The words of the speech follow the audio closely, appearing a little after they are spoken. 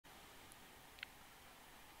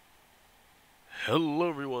Hello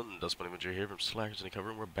everyone, Dust Bunny Major here from Slackers Undercover,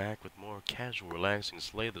 and we're back with more casual, relaxing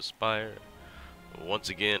Slay the Spire. Once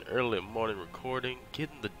again, early morning recording,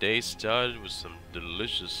 getting the day started with some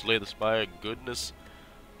delicious Slay the Spire goodness.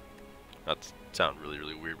 Not to sound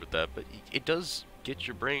really weird with that, but it does get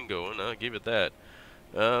your brain going, I'll give it that.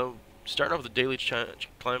 Starting off with the daily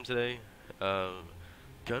climb today.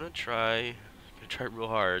 Gonna try real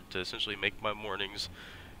hard to essentially make my mornings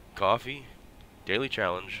coffee, daily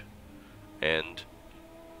challenge, and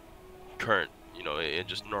current, and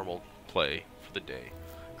just normal play for the day.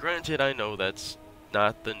 Granted, I know that's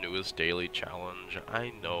not the newest daily challenge, I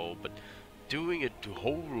know, but doing it to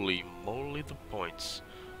holy moly the points.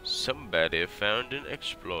 Somebody found an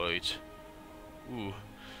exploit. Ooh.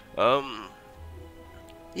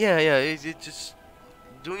 Yeah, it just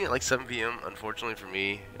doing it like 7 p.m. Unfortunately for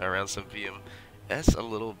me, around 7 p.m. That's a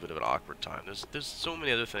little bit of an awkward time. There's so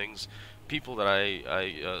many other things, people that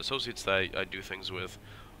associates that I do things with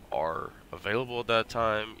are available at that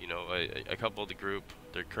time. You know, a couple of the group,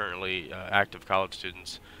 they're currently active college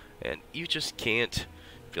students, and you just can't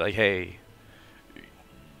be like, hey,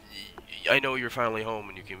 I know you're finally home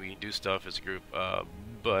and we can do stuff as a group,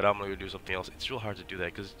 but I'm gonna go do something else. It's real hard to do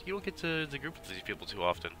that because you don't get to the group with these people too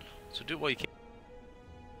often. So do it while you can.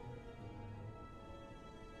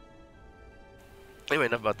 Anyway,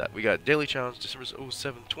 enough about that. We got Daily Challenge, December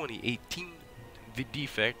 07, 2018. The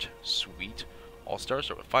Defect, sweet. All-Stars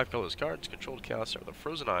start with 5 colorless cards. Controlled Chaos start with a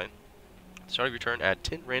Frozen Eye. Start of your turn, add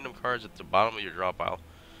 10 random cards at the bottom of your draw pile.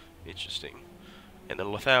 Interesting. And then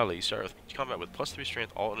Lethality, start with each combat with +3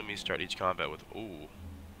 strength. All enemies start each combat with... Ooh.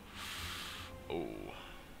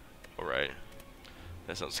 Alright.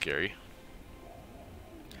 That sounds scary.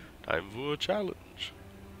 Time for a challenge.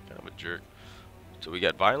 Kind of a jerk. So we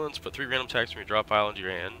got Violence, put 3 random attacks from your draw pile into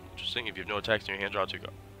your hand. Interesting, if you have no attacks in your hand, draw 2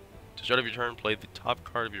 cards. To start of your turn, play the top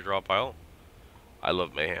card of your draw pile. I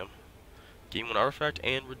love Mayhem. Gain 1 artifact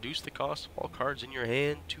and reduce the cost of all cards in your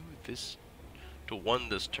hand to 1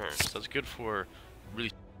 this turn. So that's good for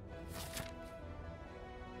really...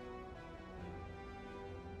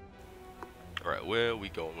 Alright, where are we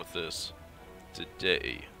going with this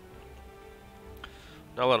today?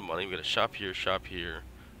 Not a lot of money. We got a shop here,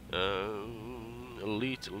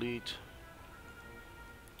 elite.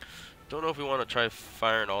 Don't know if we want to try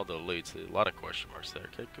firing all the elites. There's a lot of question marks there.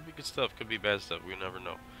 Could be good stuff, could be bad stuff. We never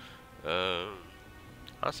know.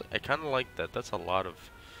 Honestly, I kind of like that. That's a lot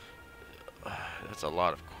of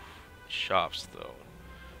shops, though.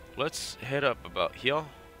 Let's head up about here.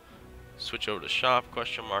 Switch over to shop,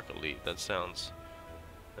 question mark, elite. That sounds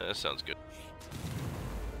good.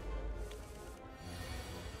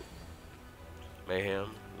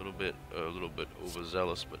 Mayhem, a little bit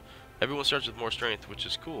overzealous, but everyone starts with more strength, which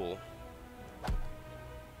is cool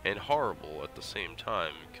and horrible at the same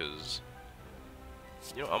time, because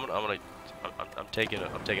I'm taking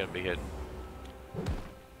a big hit.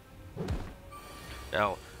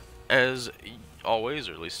 Now, as always,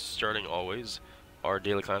 or at least starting always, our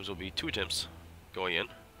daily climbs will be 2 attempts going in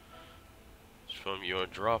from your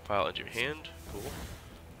draw pile into your hand. Cool,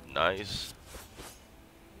 nice.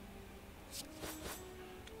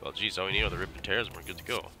 Well, geez, all we need are the rip and tears, and we're good to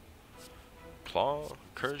go. Claw,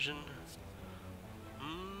 incursion.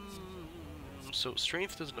 So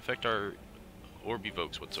strength doesn't affect our orb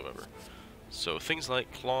evokes whatsoever. So things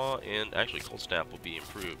like claw and actually cold snap will be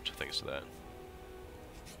improved thanks to that.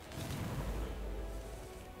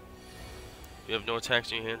 You have no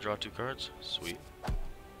attacks in your hand, draw 2 cards. Sweet.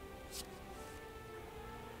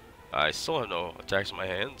 I still have no attacks in my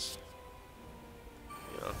hands.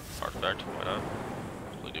 Yeah, artifact, why not?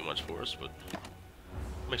 Doesn't really do much for us, but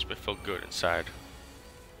makes me feel good inside.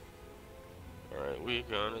 Alright, we're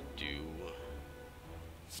gonna do...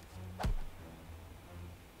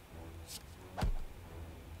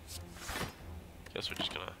 Guess we're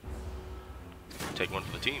just gonna take 1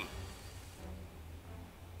 for the team.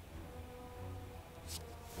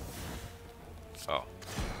 Oh.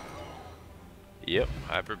 Yep,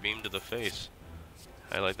 hyper beam to the face.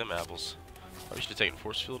 I like them apples. Probably should have taken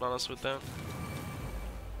force field on us with that.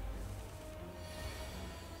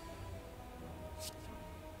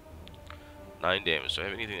 Nine damage. Do I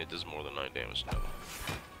have anything that does more than 9 damage? No.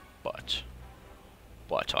 But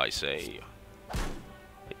I say,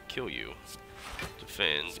 I kill you.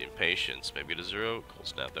 Defend, impatience, maybe to 0. Cold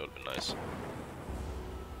snap, that would have been nice.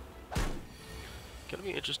 Gonna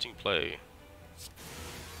be an interesting play.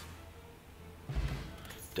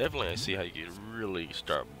 Definitely, I see how you can really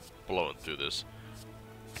start blowing through this.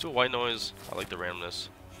 To a white noise, I like the randomness.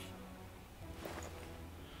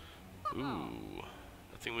 Ooh,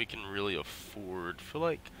 nothing we can really afford. Feel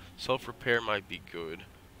like self-repair might be good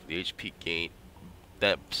for the HP gain.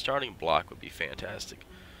 that starting block would be fantastic.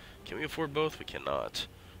 Can we afford both? We cannot.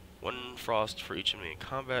 1 frost for each enemy in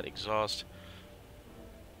combat. Exhaust.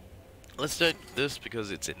 Let's do this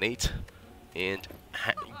because it's innate and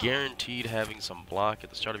guaranteed having some block at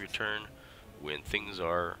the start of your turn when things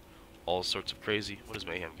are all sorts of crazy. What does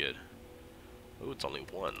Mayhem get? Oh, it's only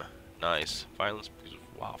 1. Nice. Violence.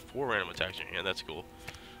 Wow, 4 random attacks in your hand. That's cool.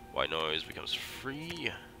 White noise becomes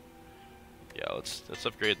free. Yeah, let's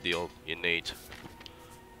upgrade the old innate.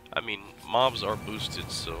 I mean, mobs are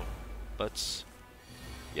boosted, so let's.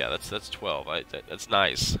 Yeah, that's 12. That's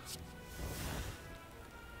nice.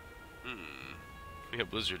 We have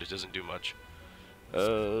Blizzard. It doesn't do much.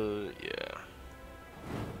 Yeah.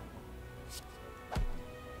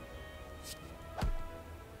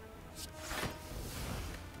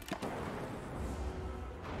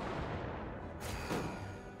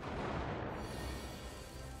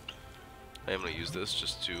 I am going to use this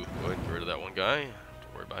just to go ahead and get rid of that one guy.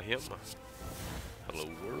 Don't worry about him. Hello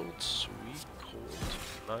world. Sweet. Cold.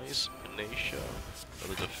 Nice. Venetia.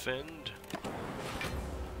 Another defend.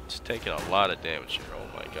 It's taking a lot of damage here.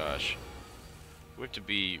 Oh my gosh. We have to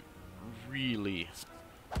be really,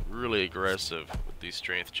 really aggressive with these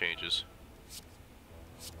strength changes.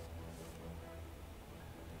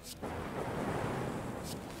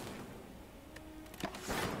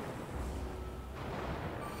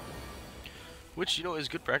 Which, you know, is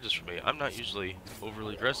good practice for me. I'm not usually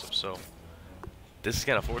overly aggressive, so this is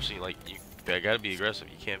kind of forcing you, like, I gotta be aggressive.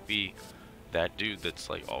 You can't be that dude that's,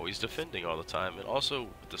 like, always defending all the time. And also,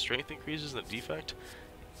 with the strength increases and the defect,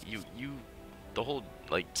 the whole,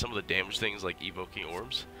 like, some of the damage things, like evoking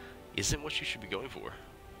orbs, isn't what you should be going for.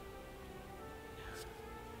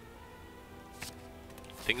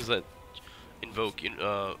 Things that invoke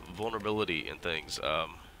vulnerability and things,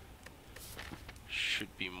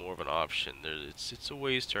 should be more of an option. It's a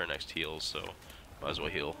waste to our next heal, so might as well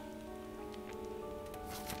heal.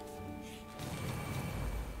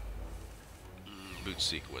 Boot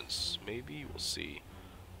sequence, maybe, we'll see.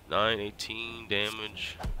 918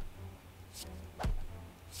 damage.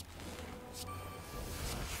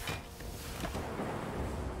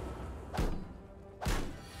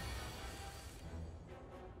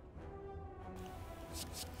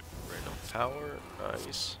 Random power,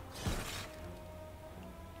 nice.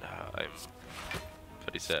 I'm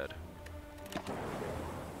pretty sad.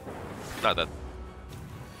 Not that.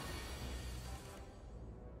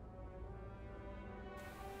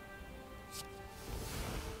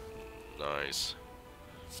 Nice.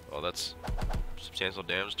 Oh, that's substantial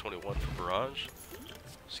damage. 21 for barrage.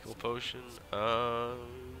 Skill potion.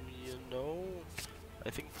 You know, I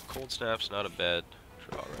think cold snap's not a bad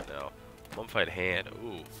draw right now. Mummified hand.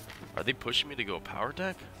 Ooh, are they pushing me to go power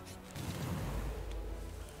deck?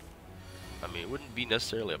 I mean, it wouldn't be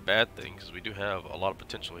necessarily a bad thing, because we do have a lot of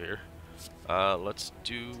potential here. Let's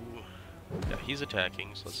do... Yeah, he's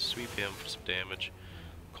attacking, so let's sweep him for some damage.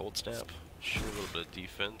 Cold Snap, sure, a little bit of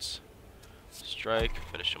defense. Strike,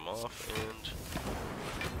 finish him off, and...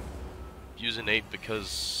 use innate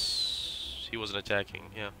because he wasn't attacking,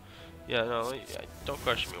 yeah. Yeah, no, don't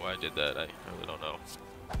question me why I did that, I really don't know.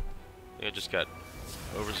 I think I just got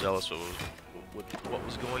overzealous with what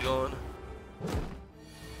was going on.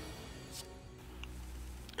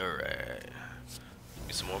 Alright. Give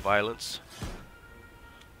me some more violence.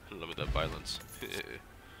 Let me that violence.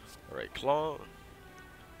 Alright, claw.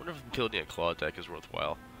 Wonder if killing a claw deck is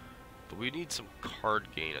worthwhile. But we need some card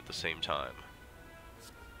gain at the same time.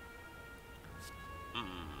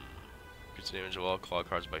 Gets damage of all claw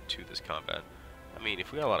cards by 2 this combat. I mean,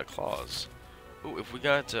 if we got a lot of claws. Ooh, if we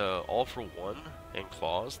got all for 1 and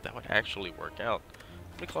claws, that would actually work out.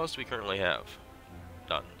 How many claws do we currently have?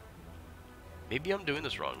 None. Maybe I'm doing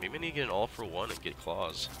this wrong. Maybe I need to get an all for 1 and get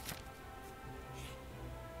claws.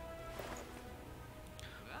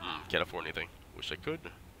 Can't afford anything. Wish I could.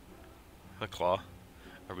 A claw.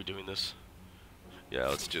 Are we doing this? Yeah,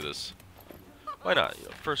 let's do this. Why not? You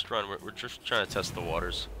know, first run, we're just trying to test the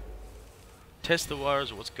waters. Test the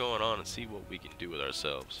waters of what's going on and see what we can do with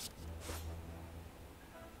ourselves.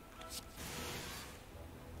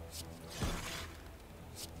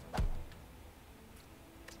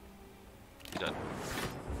 Done.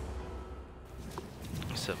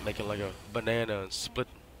 Except making like a banana and split.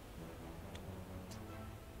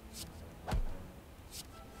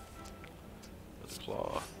 With a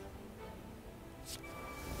claw.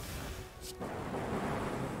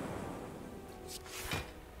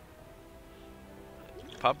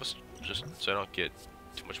 Pop us just so I don't get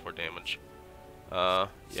too much more damage.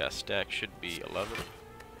 Yeah, stack should be 11.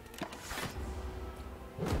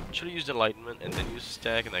 Should have used Enlightenment and then used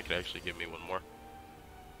Stack, and that could actually give me one more.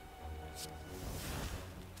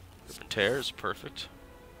 Rip and tear is perfect.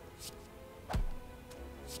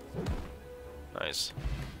 Nice.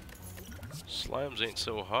 Slimes ain't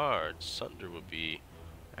so hard. Sunder would be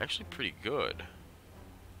actually pretty good.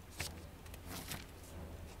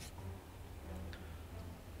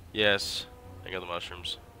 Yes, I got the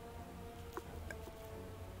mushrooms.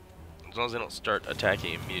 As long as they don't start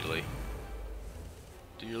attacking immediately.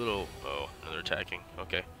 Do your little... Oh, no, they're attacking.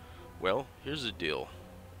 Okay. Well, here's the deal.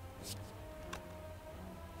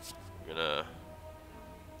 I'm gonna...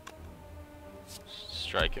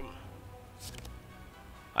 strike him.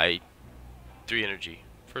 3 energy.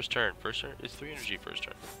 First turn. It's 3 energy first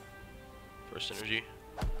turn. First energy.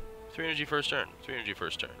 3 energy first turn. 3 energy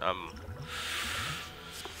first turn.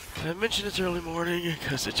 I mentioned it's early morning,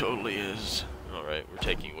 because it totally is. Alright, we're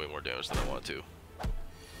taking way more damage than I want to.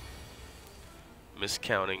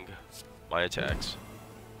 Miscounting my attacks.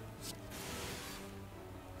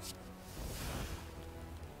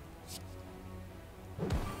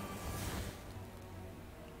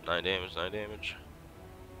 Nine damage.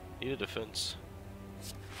 Need a defense.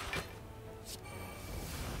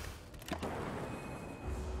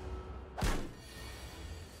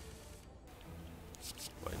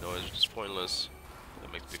 White noise, which is pointless.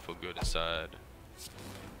 That makes me feel good inside.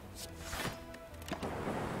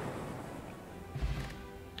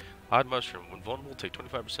 Odd mushroom. When vulnerable, take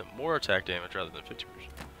 25% more attack damage rather than 50%.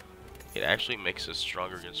 It actually makes us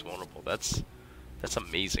stronger against vulnerable. That's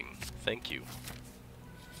amazing. Thank you.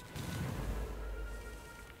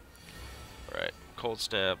 Alright, cold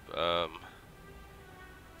snap.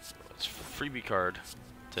 It's freebie card.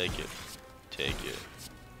 Take it.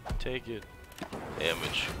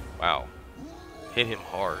 Damage. Wow. Hit him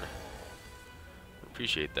hard.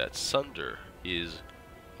 Appreciate that. Sunder is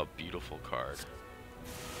a beautiful card.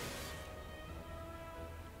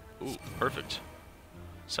 Ooh, perfect.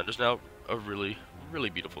 Sunder's now a really,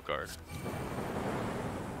 really beautiful card.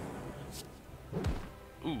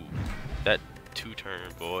 Ooh, that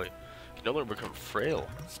 2-turn boy can no longer become frail.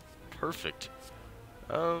 Perfect.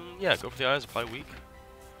 Yeah, go for the eyes, apply weak.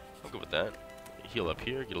 I'll go with that. Heal up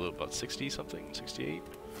here, get a little about 60 something, 68.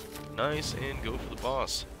 Nice, and go for the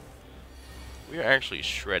boss. We are actually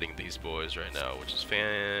shredding these boys right now, which is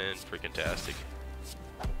fan-freaking-tastic.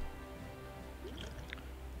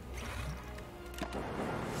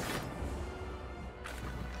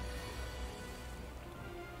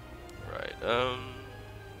 Right,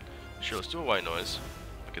 sure, let's do a white noise.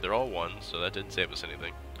 Okay, they're all 1, so that didn't save us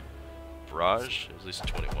anything. Barrage, at least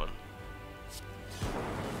 21.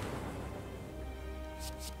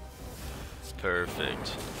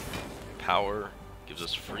 Perfect. Power gives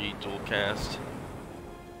us free dual cast.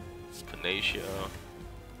 Panacia.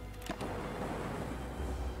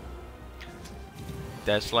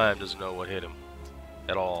 That slime doesn't know what hit him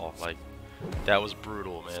at all. Like, that was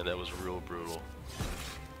brutal, man. That was real brutal.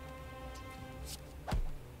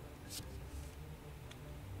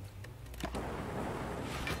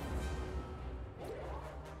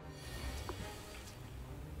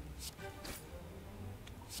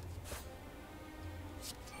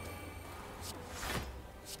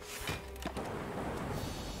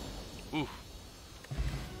 Ooh.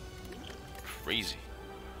 Crazy.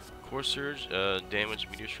 Core Surge, damage,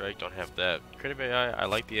 Meteor Strike, don't have that. Creative AI, I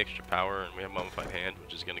like the extra power, and we have Mummified Hand,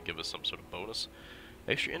 which is going to give us some sort of bonus.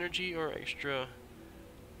 Extra energy or extra...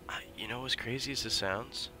 You know, as crazy as this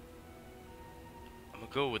sounds, I'm going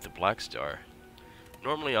to go with the Black Star.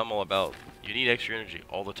 Normally, I'm all about, you need extra energy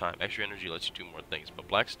all the time. Extra energy lets you do more things, but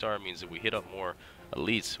Black Star means that we hit up more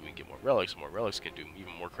elites, we can get more relics. More relics can do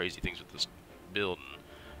even more crazy things with this build, and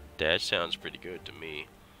that sounds pretty good to me.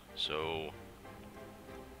 So,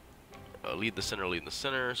 lead the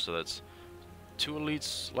center, so that's 2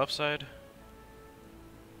 elites left side.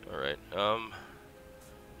 Alright,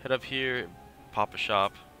 head up here, pop a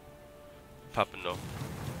shop, pop a no.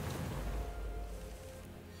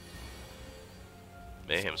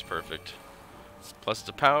 Mayhem's perfect. Plus it's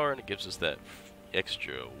a power, and it gives us that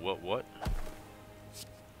extra, what?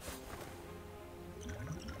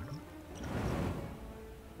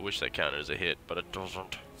 I wish that counted as a hit, but it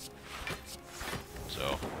doesn't.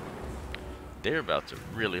 So, they're about to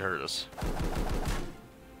really hurt us.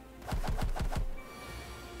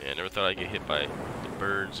 Man, never thought I'd get hit by the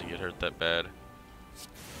birds and get hurt that bad.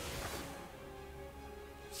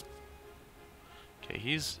 Okay,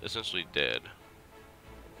 he's essentially dead.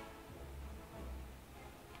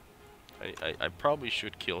 I probably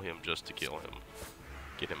should kill him just to kill him.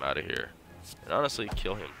 Get him out of here. And honestly,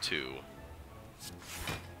 kill him too.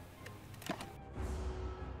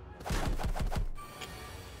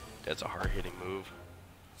 That's a hard-hitting move.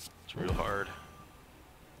 It's real hard.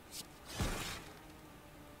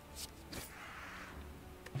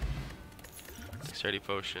 Dexterity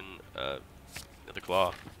potion. The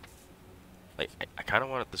claw. Like, I kind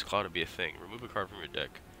of wanted this claw to be a thing. Remove a card from your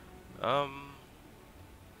deck.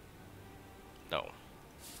 No.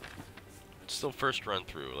 It's still first run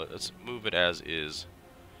through. Let's move it as is.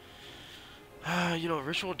 You know,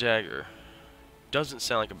 Ritual Dagger doesn't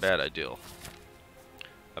sound like a bad ideal.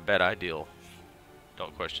 A bad ideal.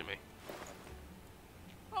 Don't question me.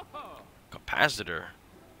 Capacitor.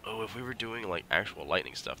 Oh, if we were doing like actual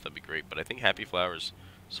lightning stuff, that'd be great. But I think Happy Flowers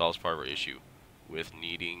solves part of our issue with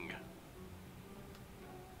needing.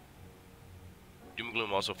 Doom and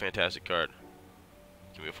Gloom, also a fantastic card.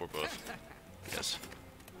 Give me a 4 both. Yes.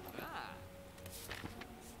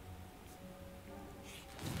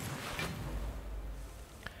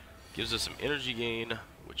 Gives us some energy gain,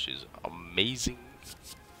 which is amazing.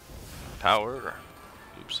 Power.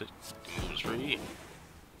 Oops, it moves free.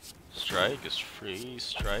 Strike is free.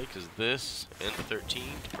 Strike is this. And 13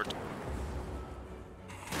 for.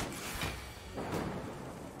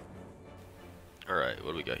 Alright,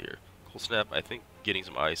 what do we got here? Cold Snap. I think getting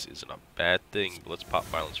some ice isn't a bad thing, but let's pop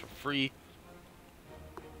Violence for free.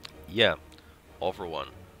 Yeah, all for one.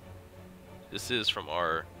 This is from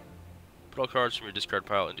our. Put all cards from your discard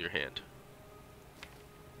pile into your hand.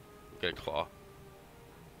 Get a claw.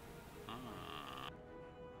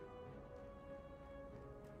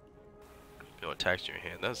 No attacks in your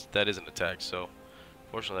hand. That is an attack, so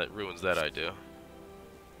fortunately that ruins that idea.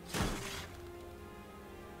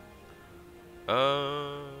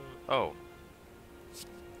 Oh.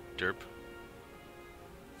 Derp.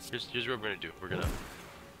 Here's what we're gonna do. We're gonna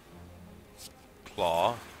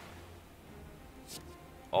claw.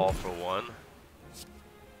 All for one.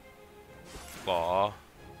 Claw.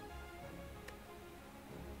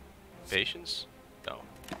 Patience? No.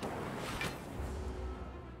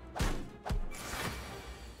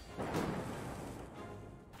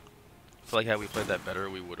 I feel like had we played that better,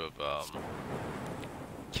 we would have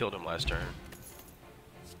killed him last turn.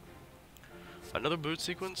 Another boot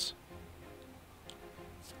sequence?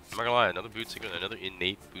 I'm not gonna lie, another boot sequence, another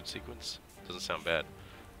innate boot sequence. Doesn't sound bad.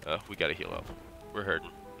 We gotta heal up. We're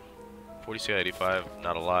hurting. 46 out of 85,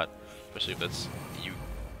 not a lot, especially if that's you.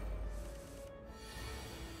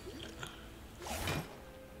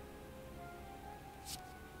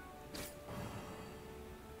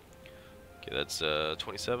 Okay, that's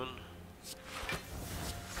 27.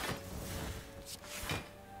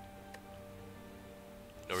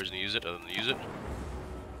 No reason to use it other than to use it.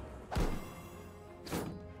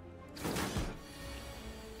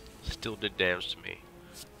 Still did damage to me.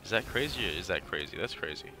 Is that crazy or is that crazy? That's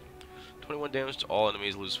crazy. 21 damage to all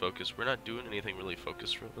enemies, lose focus. We're not doing anything really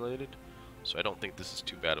focus related, so I don't think this is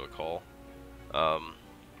too bad of a call. I'm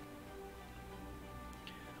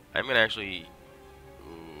gonna actually.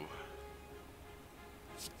 Ooh.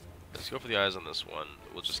 Let's go for the eyes on this one.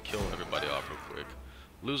 We'll just kill everybody off real quick.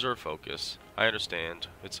 Lose our focus. I understand.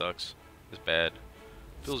 It sucks. It's bad.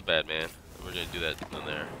 Feels bad, man. We're gonna do that in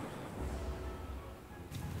there.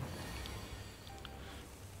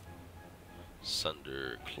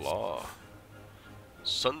 Sunderclaw.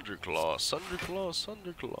 Sunderclaw. Sunderclaw.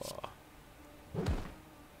 Sunderclaw.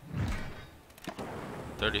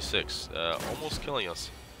 36. Almost killing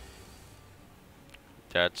us.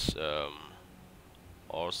 That's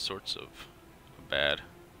all sorts of bad.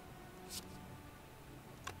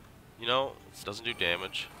 You know, doesn't do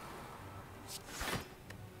damage.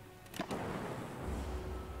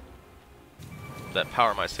 That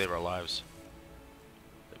power might save our lives.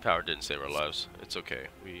 That power didn't save our lives. It's okay.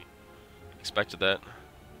 We expected that.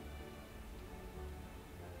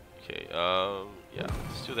 Okay, yeah,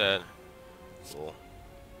 let's do that. We'll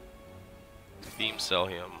beam cell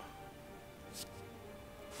him.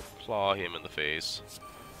 Claw him in the face.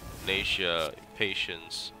 Natia,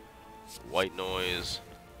 patience, white noise.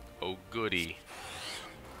 Oh goody.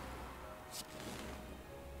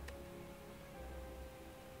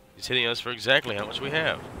 He's hitting us for exactly how much we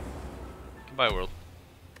have. Goodbye, world.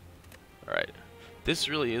 Alright. This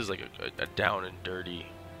really is like a down and dirty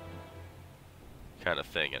kind of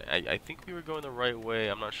thing. And I think we were going the right way.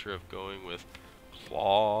 I'm not sure if going with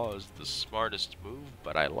claw is the smartest move,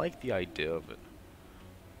 but I like the idea of it.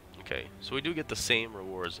 Okay, so we do get the same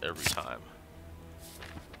rewards every time.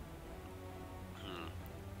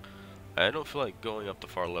 I don't feel like going up the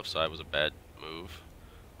far left side was a bad move.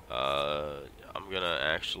 I'm gonna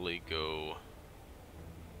actually go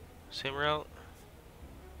same route.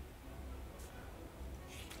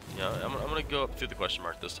 Yeah, I'm gonna go up through the question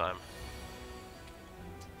mark this time.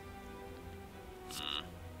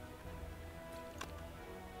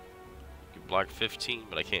 Could block 15,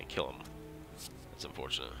 but I can't kill him. That's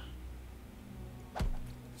unfortunate.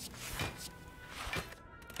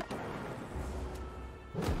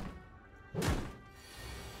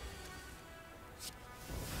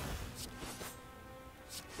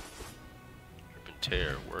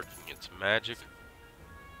 Tear working. It's magic.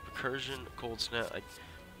 Recursion, cold snap.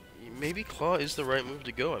 Maybe claw is the right move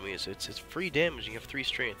to go. I mean, it's free damage. You have 3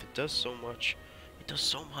 strength. It does so much. It does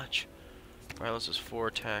so much. Violence is 4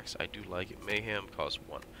 attacks. I do like it. Mayhem costs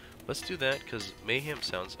 1. Let's do that because mayhem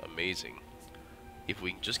sounds amazing. If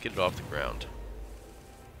we can just get it off the ground.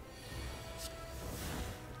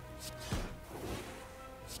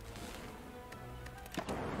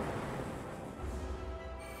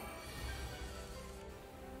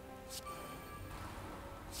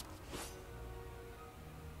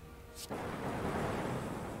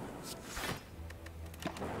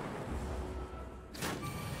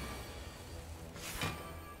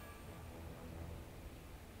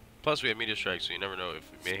 Plus we have Meteor Strike, so you never know if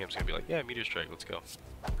Mayhem's gonna be like, yeah, Meteor Strike, let's go.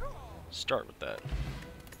 Start with that.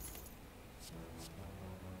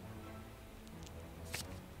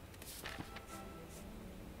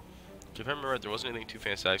 If I remember right, there wasn't anything too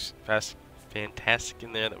fantastic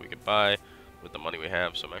in there that we could buy with the money we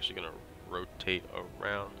have, so I'm actually gonna rotate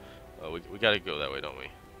around. We gotta go that way, don't we?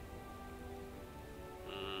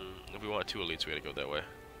 If we want 2 elites, we gotta go that way.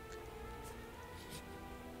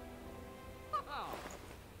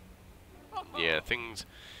 Yeah, things.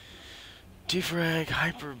 Defrag,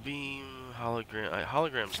 hyper beam, hologram.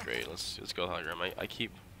 Hologram's great. Let's go hologram. I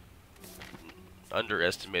keep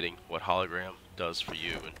underestimating what hologram does for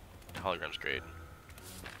you, and hologram's great.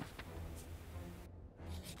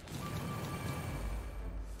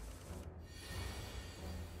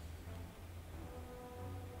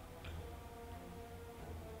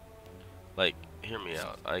 Like, hear me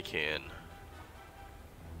out. I can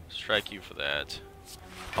strike you for that.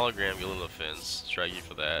 Hologram, you little offense. Strike you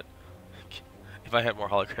for that. If I had more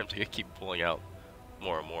holograms, I could keep pulling out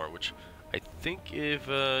more and more. Which I think if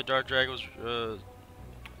Dark Dragon was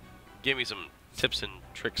gave me some tips and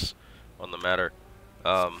tricks on the matter.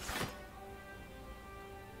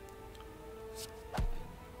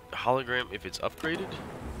 Hologram, if it's upgraded,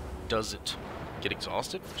 doesn't get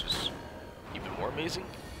exhausted, which is even more amazing.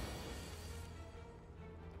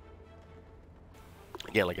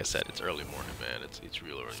 Again, like I said, it's early morning, man. It's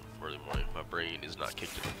real early morning. My brain is not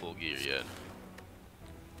kicked into full gear yet.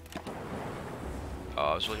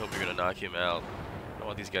 I was really hoping you're gonna knock him out. I don't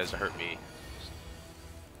want these guys to hurt me.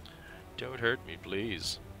 Don't hurt me,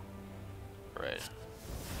 please. Right.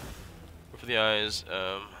 Go for the eyes.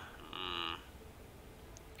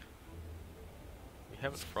 We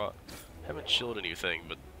haven't chilled anything,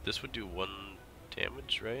 but this would do 1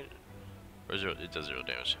 damage, right? Or 0? It does 0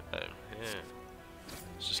 damage. Yeah.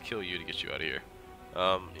 Let's just kill you to get you out of here.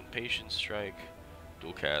 Impatient strike,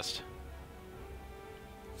 dual cast.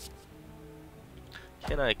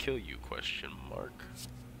 Can I kill you? Question mark.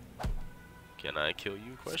 Can I kill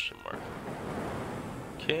you? Question mark.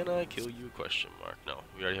 Can I kill you? Question mark. No,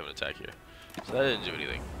 we already have an attack here, so that didn't do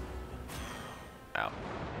anything. Ow.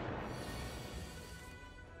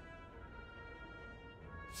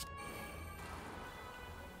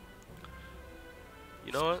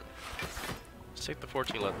 You know what? Let's take the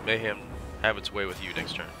 14, let Mayhem have its way with you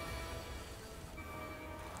next turn.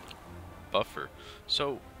 Buffer.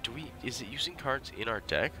 So, is it using cards in our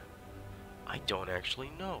deck? I don't actually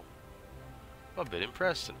know. I'm a bit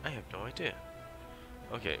impressed, and I have no idea.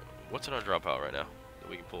 Okay, what's in our drop pile right now that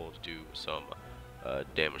we can pull to do some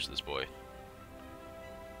damage to this boy?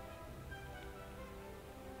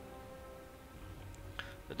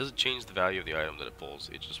 That doesn't change the value of the item that it pulls,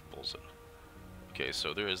 it just pulls it. Okay,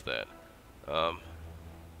 so there is that.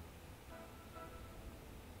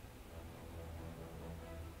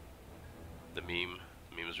 The meme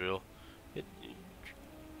is real.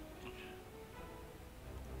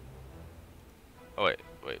 Oh wait.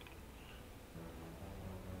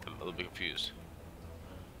 I'm a little bit confused.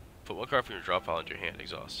 Put 1 card from your drop pile into your hand.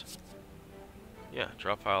 Exhaust. Yeah,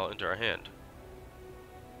 drop pile into our hand.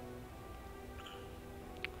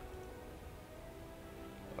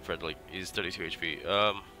 Fred, like, he's 32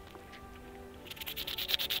 HP.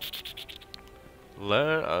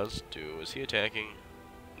 Let us do. Is he attacking?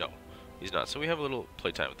 No, he's not. So we have a little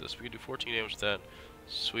playtime with this. We can do 14 damage with that.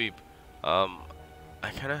 Sweep. I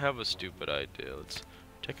kind of have a stupid idea. Let's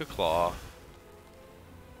take a claw.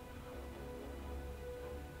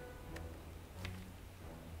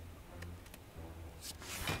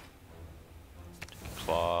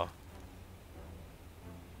 Claw.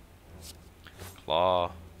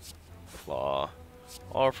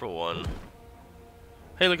 All for 1.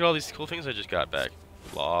 Hey, look at all these cool things I just got back.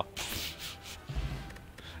 Claw.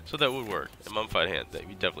 So that would work. A mummified hand.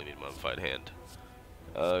 We definitely need a mummified hand.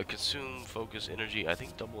 Consume, focus, energy. I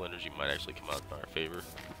think double energy might actually come out in our favor.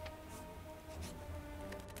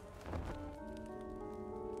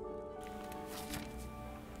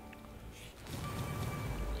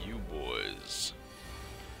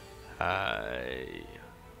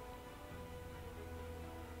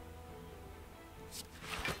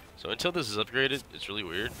 So until this is upgraded, it's really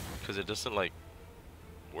weird because it doesn't like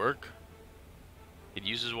work. It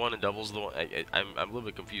uses one and doubles the one. I'm a little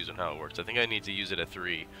bit confused on how it works. I think I need to use it at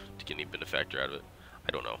 3 to get any benefactor out of it.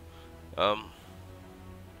 I don't know.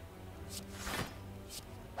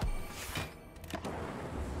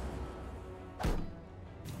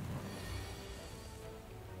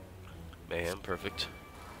 Mayhem, perfect.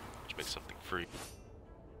 Let's make something free.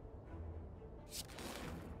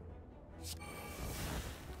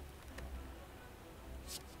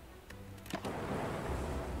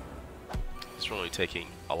 It's really taking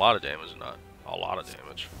a lot of damage, not a lot of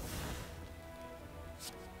damage.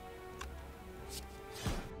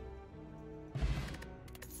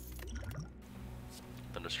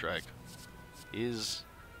 Thunderstrike is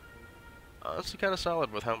honestly kind of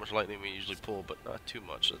solid with how much lightning we usually pull, but not too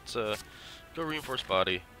much. Let's go Reinforced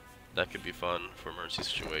Body. That could be fun for emergency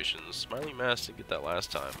situations. Smiling Mask didn't get that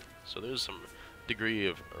last time, so there's some degree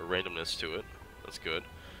of randomness to it. That's good.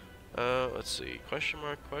 Let's see. Question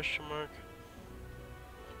mark, question mark.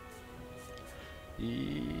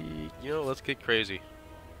 You know, let's get crazy.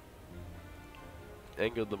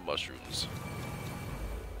 Anger the Mushrooms.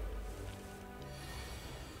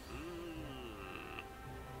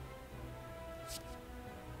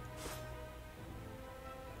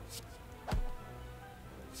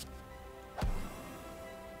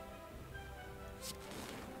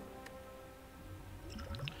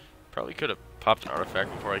 Probably could have popped an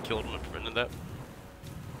artifact before I killed him and prevented that.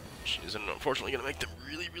 Which isn't unfortunately going to make them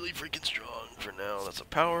really, really freaking strong. For now, that's a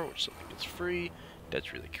power, which something gets free.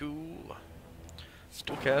 That's really cool.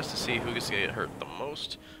 Still cast to see who gets to get hurt the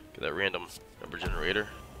most. Get that random number generator.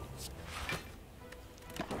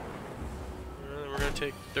 And we're going to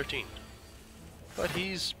take 13. But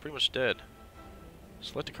he's pretty much dead.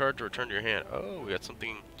 Select a card to return to your hand. Oh, we got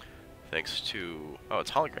something thanks to... Oh,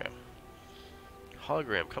 it's Hologram.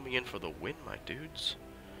 Hologram coming in for the win, my dudes.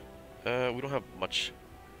 We don't have much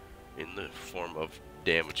in the form of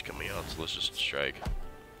damage coming out, so let's just strike.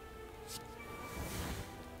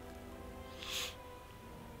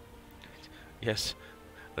 Yes,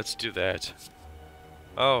 let's do that.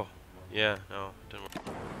 Oh, yeah, no, didn't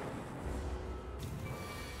work.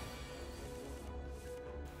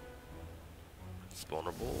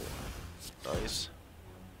 Vulnerable. Nice.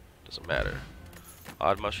 Doesn't matter.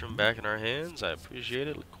 Odd Mushroom back in our hands. I appreciate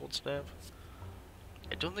it. Cold Snap.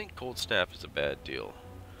 I don't think Cold Snap is a bad deal.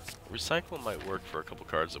 Recycle might work for a couple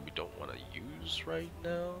cards that we don't want to use right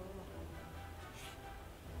now.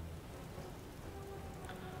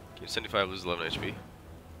 Game 75 loses 11 HP.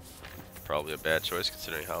 Probably a bad choice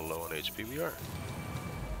considering how low on HP we are.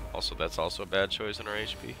 Also, that's also a bad choice in our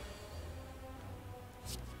HP.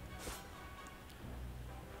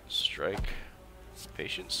 Strike.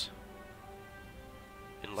 Patience.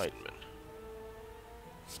 Enlightenment.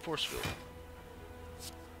 Force Field.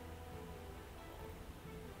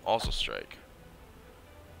 Also strike.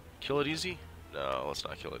 Kill it easy? No, let's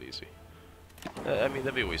not kill it easy. I mean,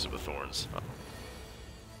 that'd be a waste of the thorns.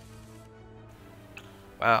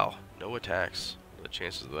 Wow, no attacks. What are the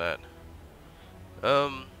chances of that?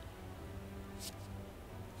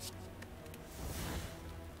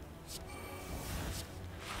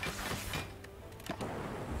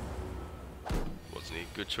 Wasn't any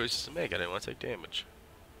good choices to make. I didn't want to take damage.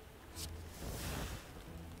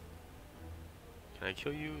 Can I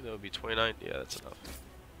kill you? That would be 29. Yeah, that's enough.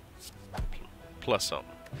 Plus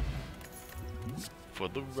something. For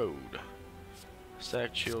the road.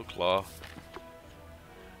 Stack, chill, claw.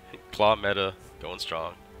 Claw meta, going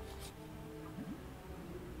strong.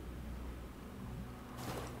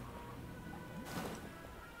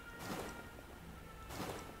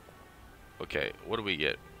 Okay, what do we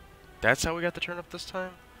get? That's how we got the turn up this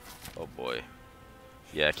time? Oh boy.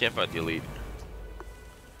 Yeah, I can't fight the elite.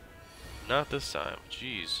 Not this time.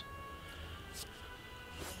 Jeez.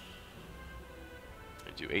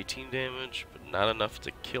 I do 18 damage, but not enough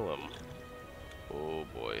to kill him. Oh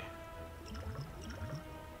boy.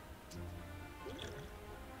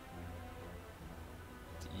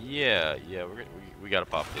 Yeah, we gotta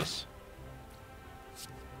pop this.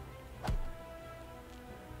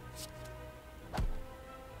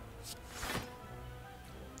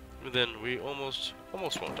 And then we almost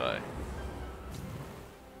won't die.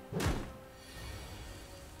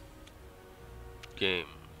 Game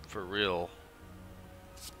for real.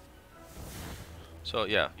 So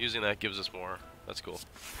yeah, using that gives us more. That's cool.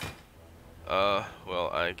 Well,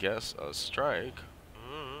 I guess a strike.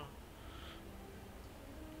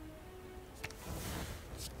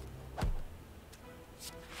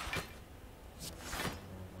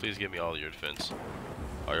 Please give me all your defense.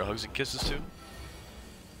 Are your hugs and kisses too?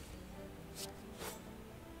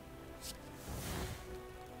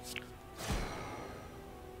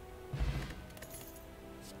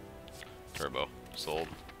 Sold.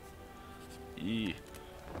 Yee.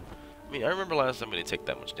 I mean, I remember last time we didn't take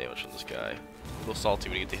that much damage from this guy. A little salty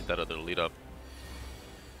when you get to hit that other lead up.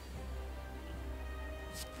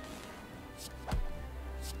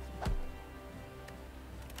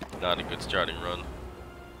 Not a good starting run.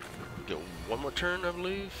 Get one more turn, I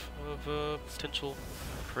believe, of potential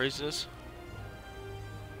craziness.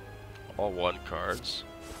 All one cards.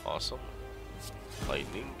 Awesome.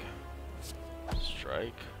 Lightning.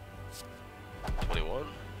 Strike. 21.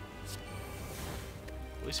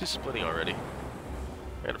 At least he's splitting already.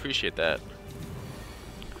 I can appreciate that.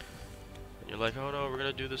 And you're like, oh no, we're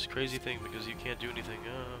gonna do this crazy thing because you can't do anything.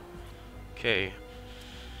 Okay.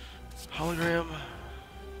 Hologram.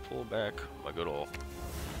 Pull back my good old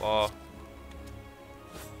claw.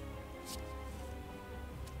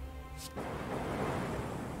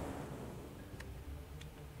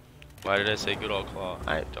 Why did I say good old claw?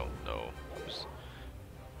 I don't know.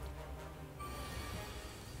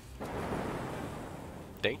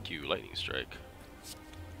 Thank you, lightning strike.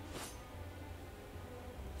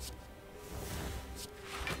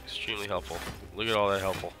 Extremely helpful. Look at all that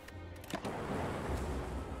helpful.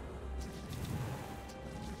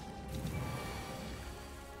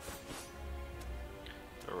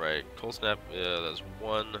 Alright, cold snap, that's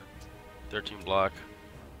 13 block.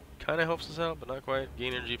 Kinda helps us out, but not quite.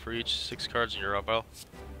 Gain energy for each 6 cards in your raw pile.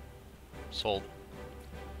 Sold.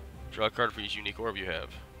 Draw a card for each unique orb you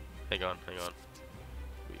have. Hang on, hang on.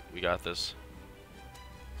 We got this.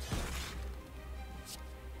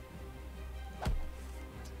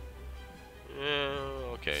 Yeah,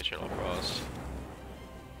 okay, channel cross.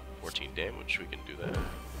 14 damage, we can do that.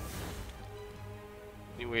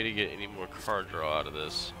 Any way to get any more card draw out of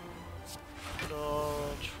this?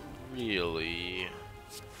 Not really.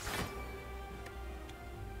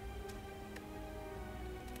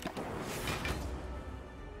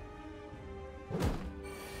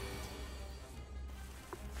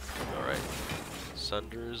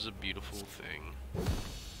 Sunder is a beautiful thing.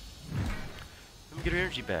 Let me get her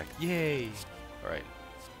energy back. Yay! Alright.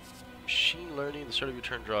 Machine learning, the start of your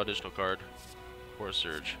turn, draw additional card. Force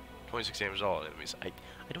Surge. 26 damage all enemies. I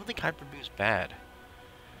don't think Hyper Beam's bad.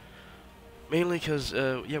 Mainly because,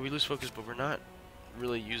 yeah, we lose focus, but we're not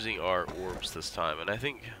really using our orbs this time. And I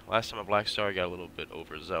think last time a Black Star I got a little bit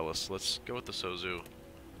overzealous. Let's go with the Sozu.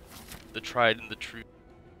 The tried and the true.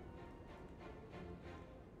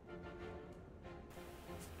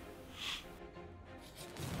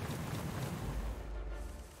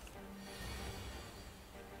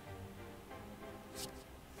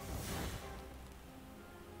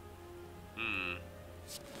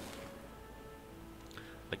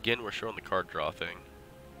 Again, we're showing the card draw thing.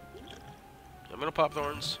 I'm gonna pop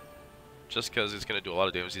Thorns, just because it's gonna do a lot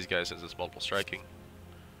of damage to these guys since it's multiple striking.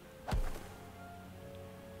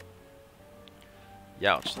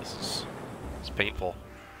 Youch, this is painful.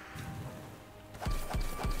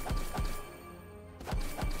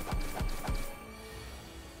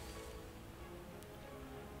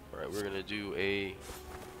 Alright, we're gonna do a...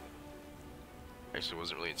 Actually,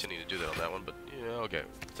 wasn't really intending to do that on that one, but yeah, okay,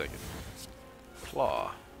 take it.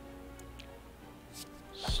 Claw.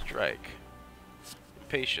 Strike.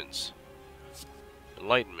 Impatience.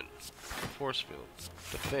 Enlightenment. Force field.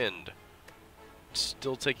 Defend.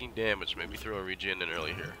 Still taking damage. Maybe throw a regen in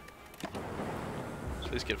early here. So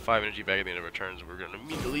let's get 5 energy back at the end of our turns. We're going to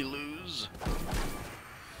immediately lose.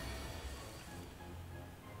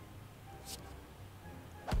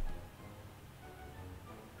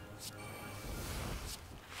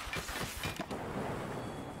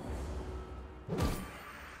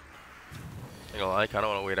 I kind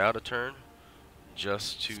of want to wait out a turn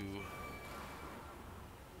just to...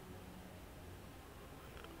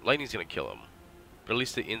 Lightning's going to kill him. But at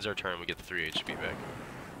least it ends our turn and we get the 3 HP back.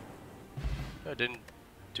 I didn't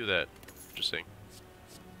do that. Interesting.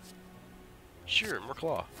 Sure, more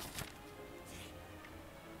claw.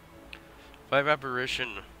 5 apparition.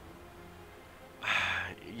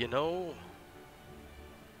 You know...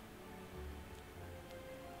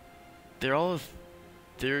 They're all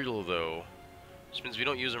ethereal though. Which means we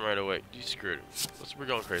don't use them right away. You screwed. We're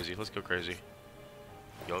going crazy. Let's go crazy.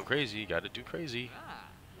 Going crazy. Gotta do crazy.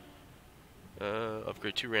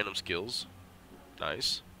 Upgrade 2 random skills.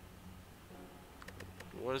 Nice.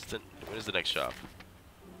 When is the next shop?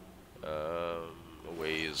 A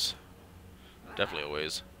ways. Definitely a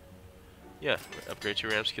ways. Yeah. Upgrade 2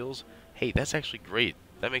 random skills. Hey, that's actually great.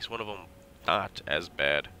 That makes one of them not as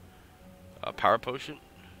bad. Power potion.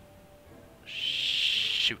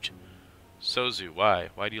 Shoot. Sozu, why?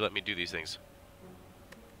 Why do you let me do these things?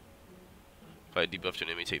 If I debuff to an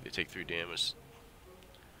enemy, they take 3 damage.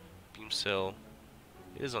 Beam cell.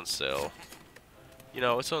 It is on sale. You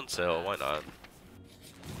know, it's on sale. Why not?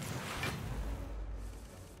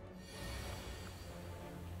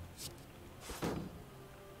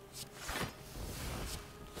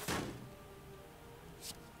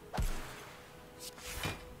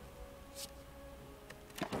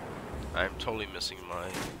 I'm totally missing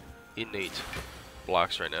my innate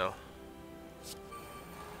blocks right now.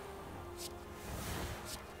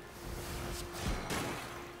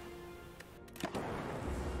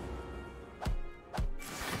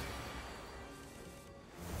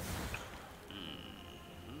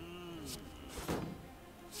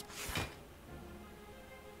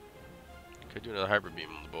 Could do another hyper beam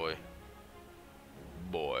on the boy.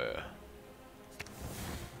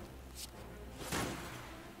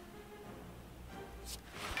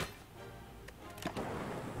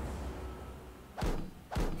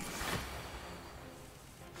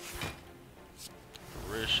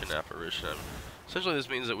 Apparition. Essentially, this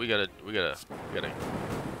means that we gotta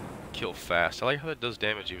kill fast. I like how that does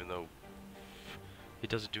damage, even though it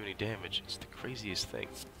doesn't do any damage. It's the craziest thing.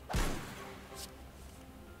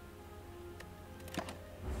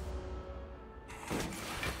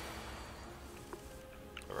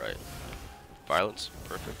 All right, violence,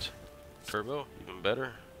 perfect. Turbo, even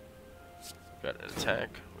better. We've got an attack.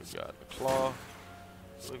 We've got a claw.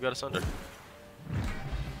 We've got a sunder.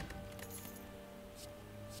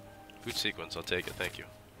 Boot sequence, I'll take it, thank you.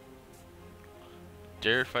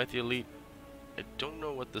 Dare fight the elite. I don't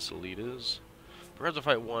know what this elite is. Perhaps I'll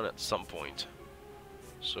fight one at some point.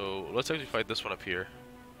 So let's actually fight this one up here.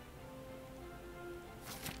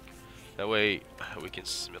 That way we can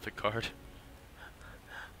smith a card.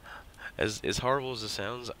 As horrible as it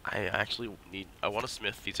sounds, I want to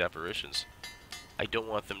smith these apparitions. I don't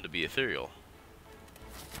want them to be ethereal.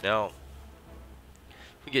 Now,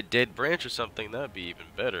 if we get Dead Branch or something, that'd be even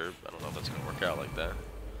better. I don't know if that's gonna work out like that.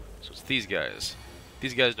 So it's these guys.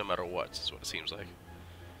 These guys no matter what, is what it seems like.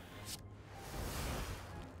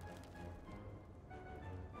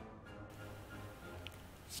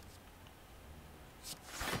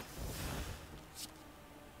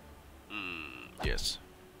 Yes.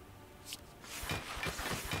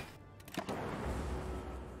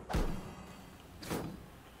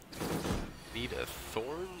 Need a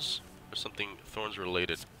thorns? Or something thorns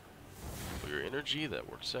related. For your energy,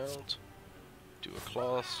 that works out. Do a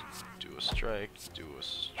claw, do a strike,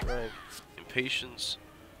 impatience,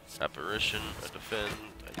 apparition, a defend.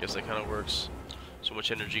 I guess that kind of works. So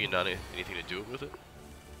much energy and not anything to do with it.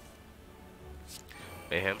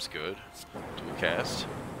 Mayhem's good. Do a cast.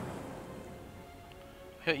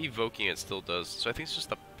 Yeah, evoking it still does. So I think it's just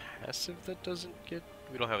the passive that doesn't get.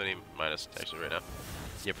 We don't have any minus actually right now.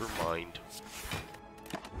 Never mind.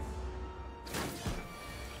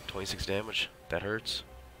 26 damage. That hurts.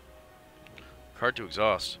 Card to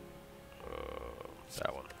exhaust.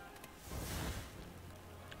 That one.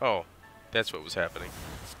 Oh, that's what was happening.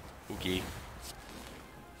 Okay.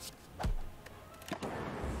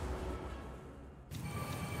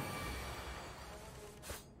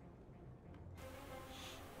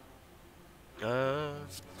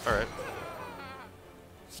 Alright.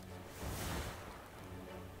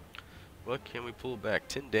 What can we pull back?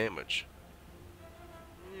 10 damage.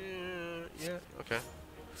 Yeah, okay.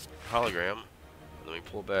 Hologram. And then we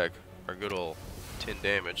pull back our good old 10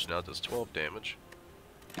 damage. Now it does 12 damage.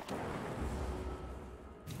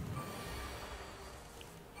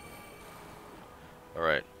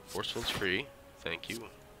 Alright. Force field's free. Thank you.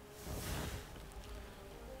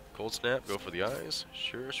 Cold Snap, go for the eyes.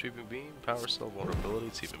 Sure, Sweeping Beam, Power Cell, Vulnerability,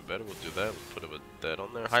 it's even better, we'll do that. We'll put him dead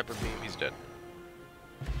on there. Hyper Beam, he's dead.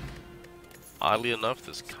 Oddly enough,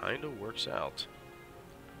 this kind of works out.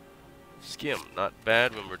 Skim, not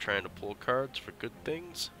bad when we're trying to pull cards for good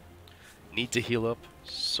things. Need to heal up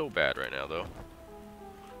so bad right now, though.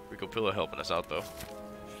 Rico Pillow helping us out, though.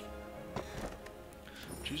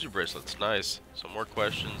 Choose your bracelets, nice. Some more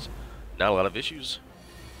questions, not a lot of issues.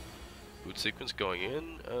 Boot sequence going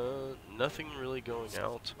in, nothing really going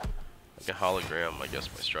out. Like a hologram, I guess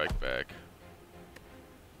my strike back.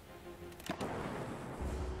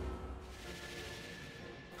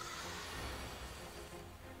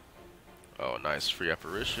 Oh, nice, free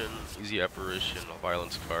apparition, easy apparition, a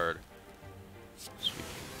violence card. Sweeping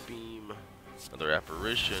beam, another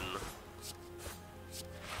apparition.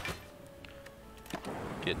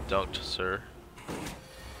 Get dunked, sir.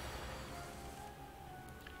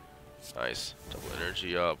 Nice. Double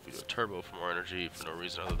energy up. We do a turbo for more energy for no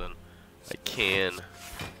reason other than I can.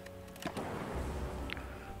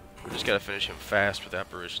 We just gotta finish him fast with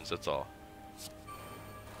apparitions, that's all.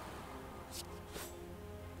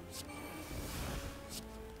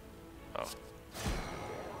 Oh.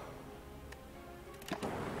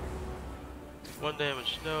 1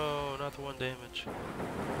 damage. No, not the 1 damage.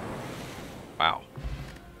 Wow.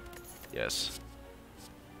 Yes.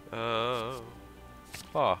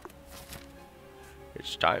 Claw.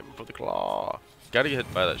 It's time for the claw. Gotta get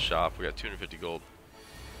hit by that shop. We got 250 gold.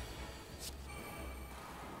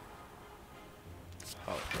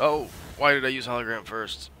 Oh, why did I use hologram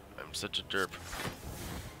first? I'm such a derp.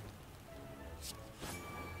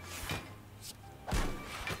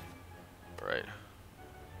 Alright.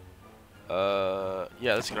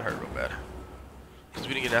 Yeah, this is gonna hurt real bad. Because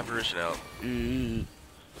we didn't get apparition out. Need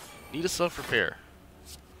a self-repair.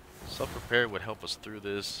 Self-repair would help us through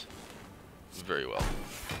this very well.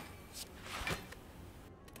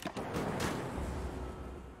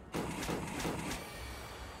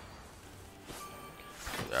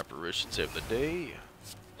 Apparition saving the day.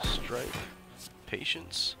 Strike.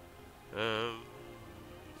 Patience.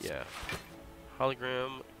 Yeah.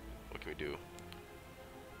 Hologram. What can we do?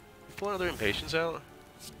 Pull another impatience out?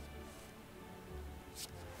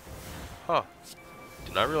 Huh.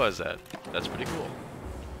 Did not realize that. That's pretty cool.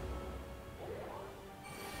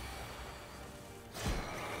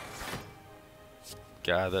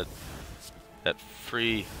 God, that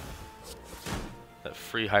free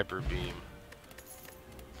hyper beam.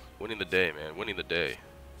 Winning the day, man. Winning the day.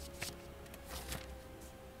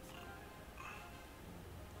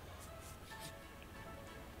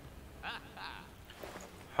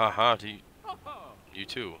 Haha, you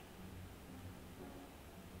too.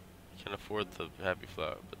 Can't afford the happy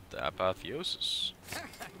flower, but the apotheosis.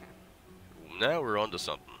 Now we're onto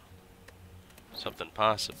something. Something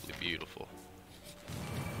possibly beautiful.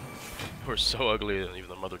 We're so ugly that even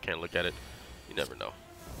the mother can't look at it. You never know.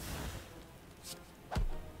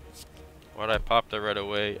 Why'd I pop that right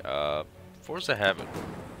away? Force a habit.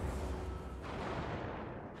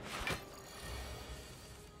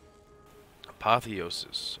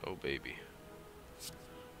 Apotheosis. Oh baby.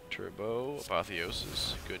 Turbo.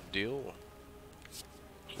 Apotheosis. Good deal.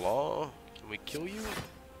 Claw. Can we kill you?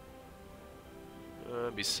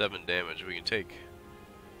 That'd be 7 damage we can take.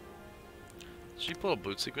 Should she pull a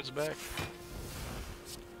boot sequence back?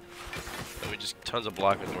 I mean, just tons of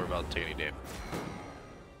blocking and we're about to take any damage.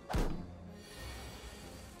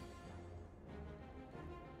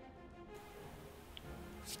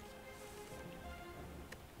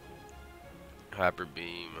 Hyper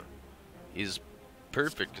beam is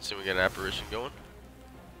perfect considering we got an apparition going.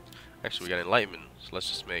 Actually, we got enlightenment, so let's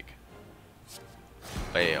just make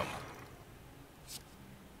bam.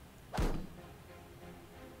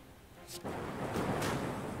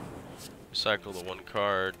 Recycle the 1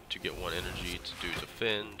 card to get 1 energy to do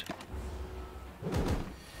defend.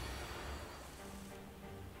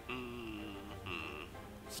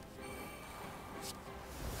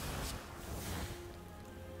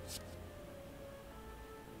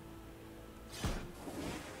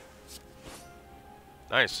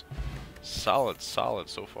 Nice. Solid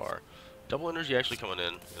so far. Double energy actually coming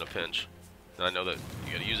in a pinch. And I know that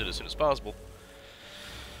you gotta use it as soon as possible.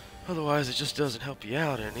 Otherwise, it just doesn't help you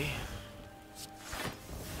out any.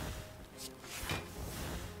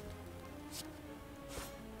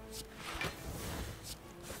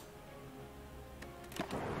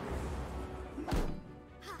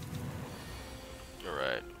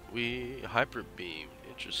 Alright. We hyper beam.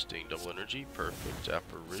 Interesting. Double energy. Perfect.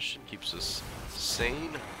 Apparition keeps us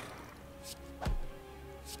sane.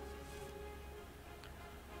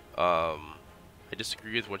 I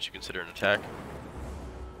disagree with what you consider an attack.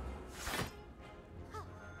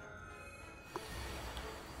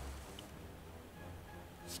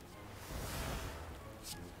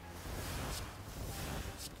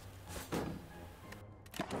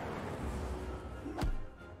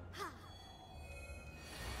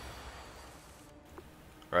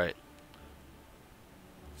 Right.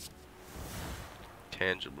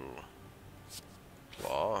 Tangible.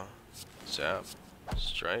 Claw. Zap.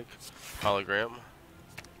 Strike. Hologram.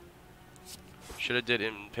 Should have did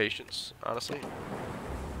impatience, honestly.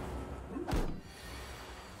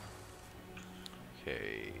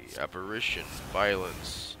 Okay. Apparition.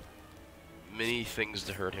 Violence. Many things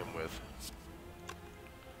to hurt him with.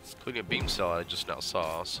 Including a beam cell I just now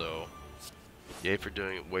saw, so yay for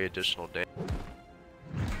doing way additional damage.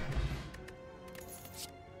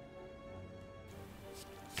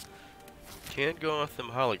 Can't go with them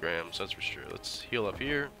holograms, that's for sure. Let's heal up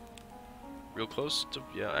here. Real close to,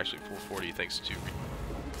 yeah, actually 440 thanks to...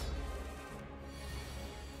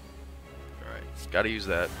 Alright, gotta use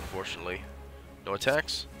that, unfortunately. No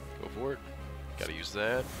attacks, go for it. Gotta use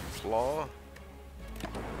that. Claw.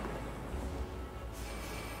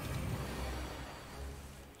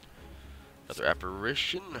 Another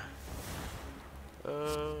apparition.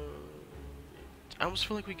 I almost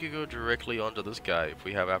feel like we could go directly onto this guy if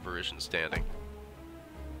we have Apparition standing.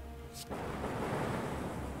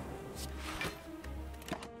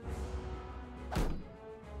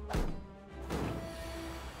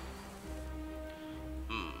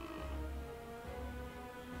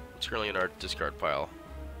 It's currently in our discard pile.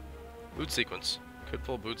 Boot sequence. Could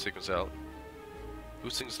pull boot sequence out.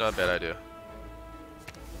 Boosting's not a bad idea.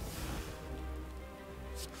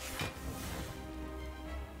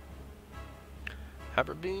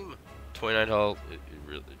 Hyper beam, 29 health. It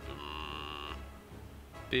really.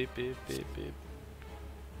 Beep beep beep beep.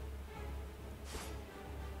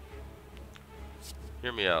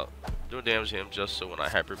 Hear me out. Doing damage to him just so when I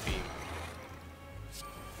hyper beam,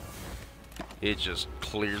 it just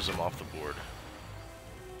clears him off the board.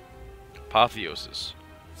 Apotheosis,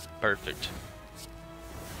 perfect.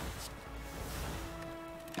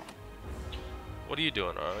 What are you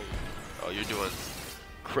doing? Oh, you're doing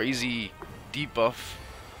crazy debuff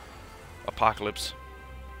apocalypse.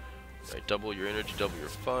 Right, double your energy, double your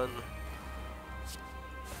fun.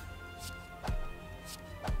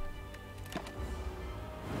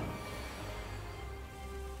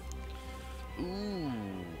 Ooh,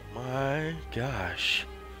 my gosh.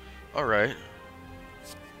 Alright.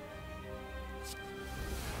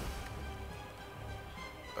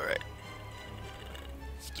 Alright.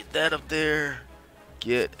 Get that up there.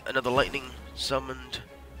 Get another lightning summoned.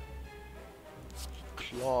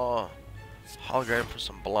 Claw. Hologram for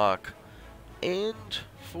some block. And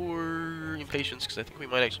for impatience, because I think we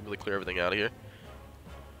might actually really clear everything out of here.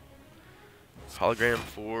 Hologram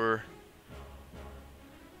for...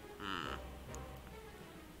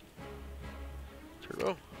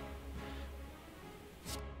 Turbo.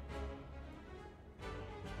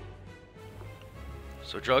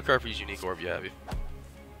 So draw a card for each unique orb you have.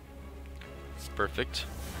 Perfect.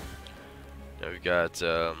 Now we've got,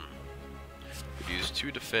 we've used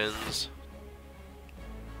 2 defends.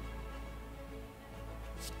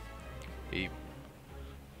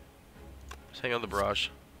 Just hang on the barrage.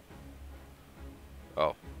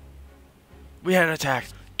 Oh. We had an attack!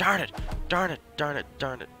 Darn it! Darn it! Darn it!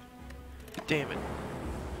 Darn it! Damn it.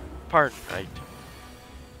 Pardon.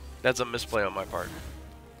 That's a misplay on my part.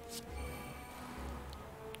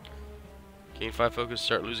 Gain 5 focus,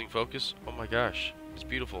 start losing focus. Oh my gosh. It's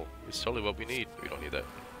beautiful. It's totally what we need. We don't need that.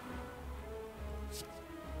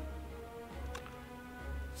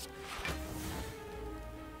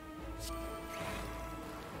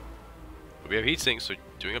 We have heat sinks, so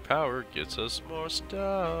doing a power gets us more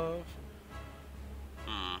stuff.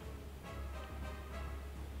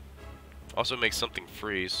 Also makes something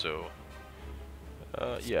free, so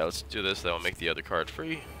yeah, let's do this. That will make the other card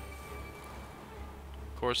free.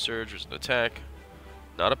 Core Surge was an attack,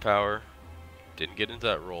 not a power. Didn't get into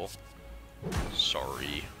that roll.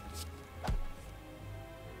 Sorry.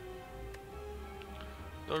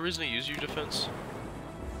 No reason to use your defense.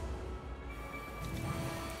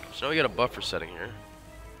 So now we got a buffer setting here.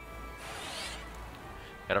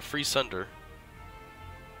 And a free Sunder.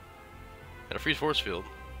 And a free Force Field.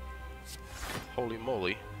 Holy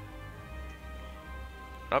moly.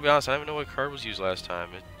 I'll be honest, I don't even know what card was used last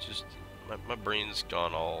time. It just... My brain's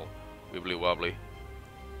gone all wibbly wobbly.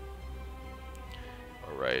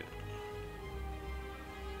 Alright.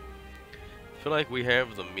 I feel like we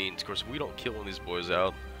have the means. Of course, if we don't kill one of these boys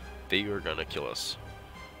out, they are gonna kill us.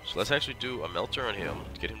 So let's actually do a Melter on him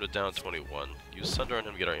to get him to down 21. Use Sunder on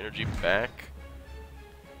him to get our energy back.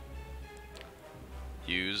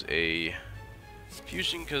 Use a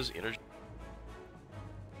Fusion because energy...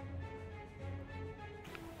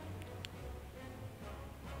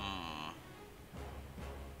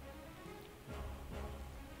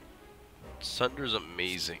 Sunder's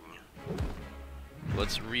amazing.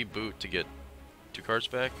 Let's reboot to get 2 cards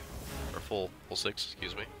back. Or full 6,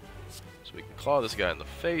 excuse me. So we can claw this guy in the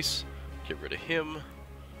face, get rid of him.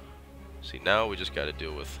 See, now we just gotta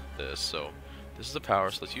deal with this. So this is the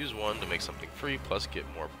power, so let's use 1 to make something free, plus get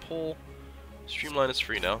more pull. Streamline is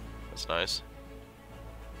free now. That's nice.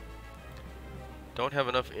 Don't have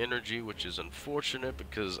enough energy, which is unfortunate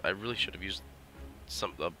because I really should have used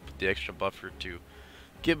some the extra buffer to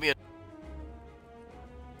give me a...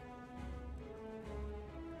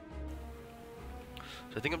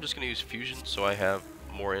 So I think I'm just going to use Fusion so I have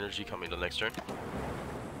more energy coming to the next turn.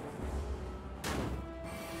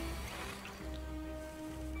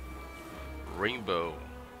 Rainbow.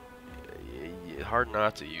 Hard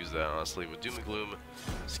not to use that, honestly. With Doom and Gloom,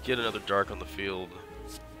 let's get another Dark on the field.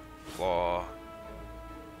 Claw.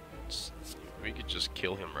 We could just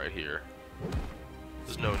kill him right here.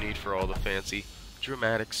 There's no need for all the fancy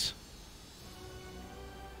dramatics.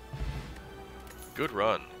 Good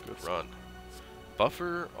run. Good run.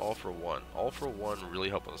 Buffer, all for one. All for one really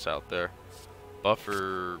helping us out there.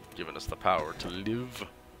 Buffer giving us the power to live.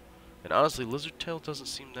 And honestly, Lizard Tail doesn't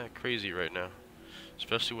seem that crazy right now.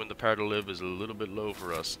 Especially when the power to live is a little bit low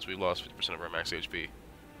for us since we lost 50% of our max HP.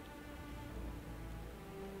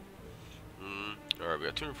 Alright, we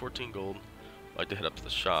got 214 gold. I'd like to head up to the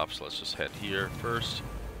shop, so let's just head here first.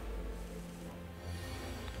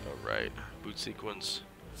 Alright, boot sequence.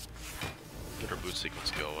 Get our boot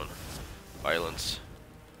sequence going. Violence.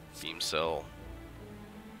 Beam cell.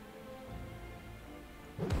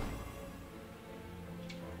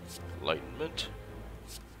 Enlightenment.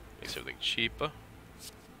 Makes everything cheaper.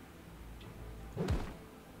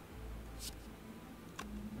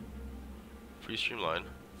 Free streamline.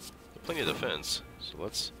 Plenty of defense. So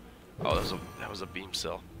let's. Oh, that was a beam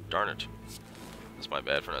cell. Darn it. That's my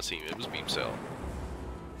bad for not seeing it. It was beam cell.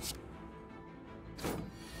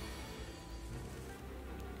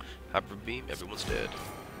 Hyper beam. Everyone's dead.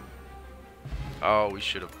 Oh, we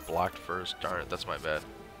should have blocked first. Darn it. That's my bad.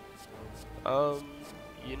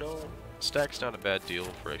 You know, stack's not a bad deal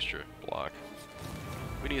for extra block.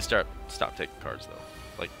 We need to stop taking cards though.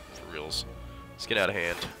 Like for reals. It's getting out of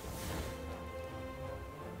hand.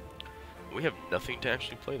 We have nothing to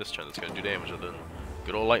actually play this turn that's gonna do damage other than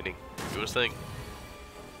good old lightning. Do its thing.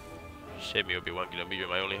 Shave me, Obi-Wan Kenobi, you're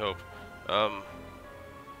my only hope. We're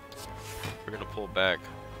gonna pull back.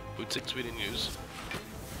 Boot 6 we didn't use.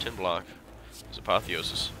 10 block. Use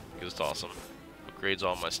Apotheosis, because it's awesome. Upgrades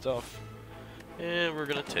all my stuff. And we're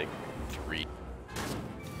gonna take 3.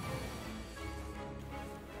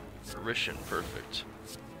 Apparition, perfect.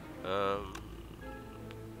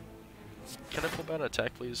 Can I pull back an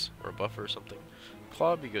attack, please? Or a buffer or something?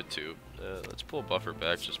 Claw would be good too. Let's pull a buffer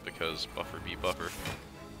back just because buffer be buffer.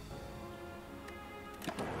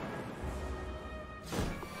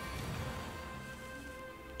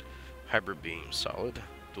 Hybrid beam, solid.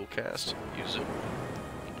 Dual cast, use it.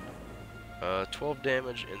 12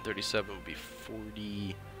 damage and 37 would be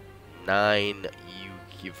 49.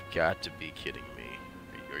 You've got to be kidding me.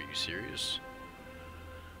 Are you serious?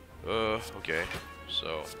 Okay.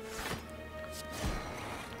 So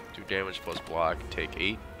 2 damage plus block, take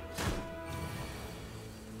 8.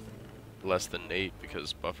 Less than 8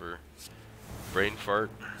 because buffer. Brain fart.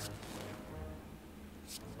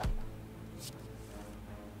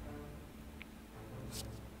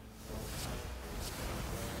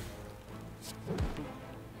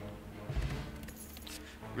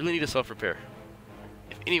 Really need a self-repair.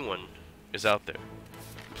 If anyone is out there,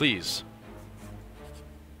 please,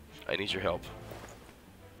 I need your help.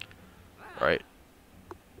 Alright.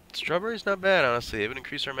 Strawberry's not bad, honestly. It would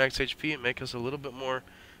increase our max HP and make us a little bit more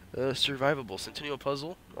survivable. Centennial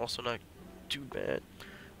Puzzle, also not too bad.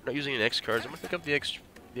 I'm not using any X cards. I'm gonna pick up the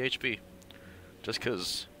HP. Just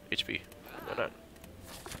because HP. Why not?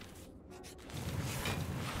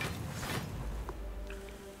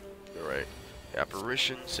 Alright.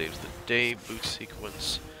 Apparition saves the day. Boot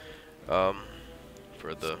sequence.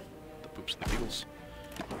 For the poops and the giggles.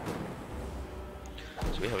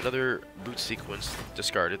 So we have another boot sequence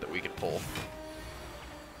discarded that we can pull. In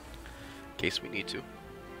case we need to.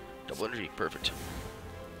 Double energy, perfect.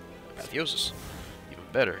 Apotheosis, even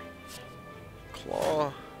better.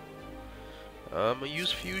 Claw. I'm gonna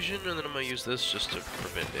use fusion and then I'm gonna use this just to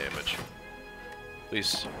prevent damage. At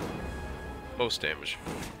least most damage.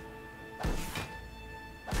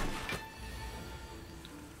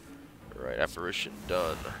 Alright, apparition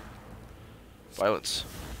done. Violence.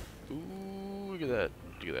 Ooh, look at that.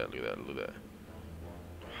 Look at that, look at that, look at that.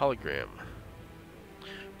 Hologram.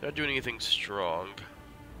 Not doing anything strong.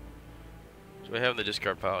 Do I have in the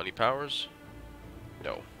discard pile any powers?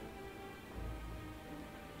 No.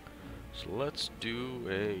 So let's do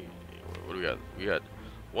a... What do we got? We got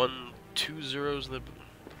 1, 2 zeros in the...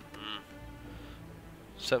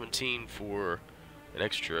 17 for an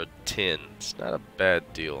extra 10. It's not a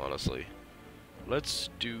bad deal, honestly. Let's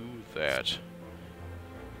do that.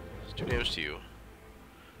 Let's do damage to you.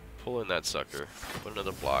 Pull in that sucker. Put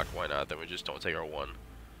another block. Why not? Then we just don't take our 1.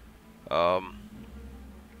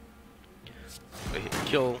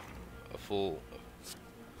 Kill a full...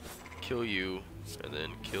 Kill you, and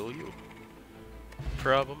then kill you.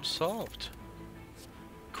 Problem solved.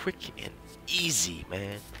 Quick and easy,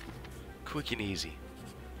 man. Quick and easy.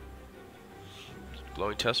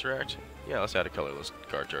 Glowing Tesseract? Yeah, let's add a colorless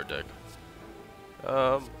card to our deck.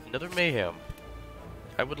 Another Mayhem.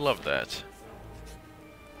 I would love that.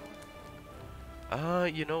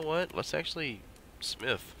 You know what? Let's actually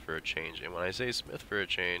smith for a change. And when I say smith for a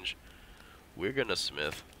change, we're gonna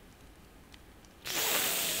smith.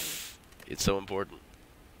 It's so important.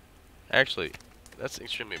 Actually, that's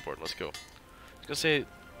extremely important. Let's go. gonna say,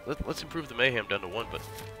 let's improve the mayhem down to 1, but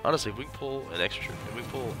honestly, if we can pull an extra, if we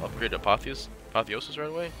can pull upgrade apotheosis right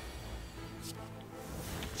away,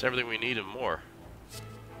 it's everything we need and more.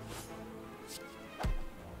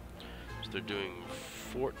 So they're doing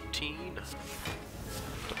 14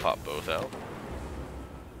 to pop both out.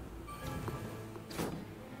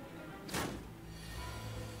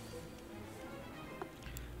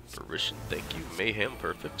 Fruition, thank you. Mayhem,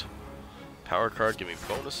 perfect. Power card, give me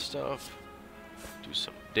bonus stuff. Do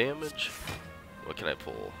some damage. What can I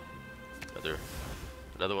pull?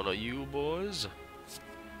 Another one of you boys.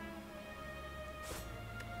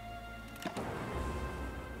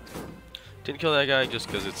 Didn't kill that guy just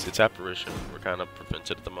because it's apparition. We're kind of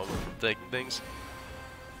prevented at the moment from taking things.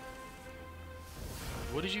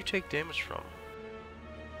 What did you take damage from?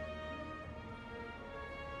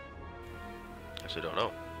 Actually, don't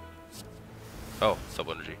know. Oh,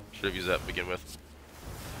 double energy. Should have used that to begin with.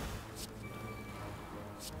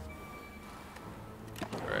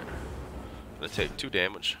 Alright. Gonna take 2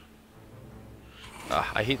 damage.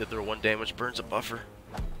 I hate that their 1 damage burns a buffer.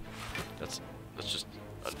 That's just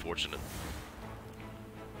unfortunate.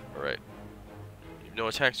 Alright. No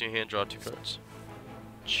attacks in your hand, draw 2 cards.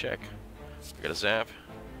 Check. We got a zap.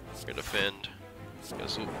 We got a defend. We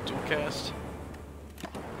got a dual cast.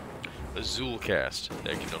 A Zool cast.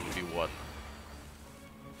 That can only be 1.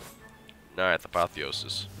 Alright,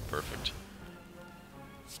 apotheosis. Perfect.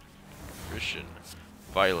 Christian.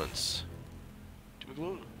 Violence. Doom and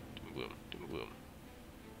gloom. Doom and gloom. Doom and gloom.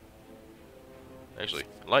 Actually,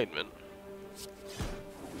 enlightenment.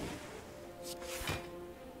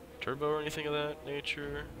 Turbo or anything of that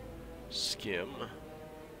nature. Skim.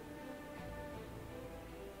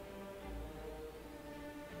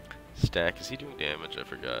 Stack. Is he doing damage? I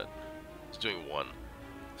forgot. He's doing 1.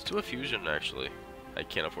 Let's do a fusion, actually. I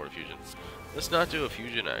can't afford a fusion. Let's not do a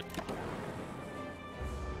fusion act.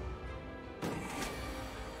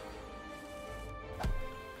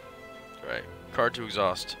 Alright. Card to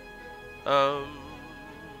exhaust. None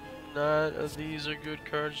of these are good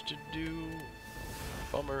cards to do.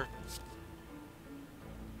 Bummer.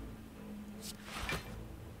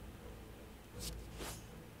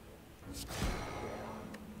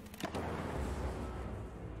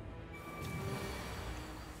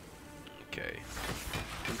 Okay.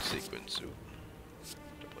 Food sequence. Ooh.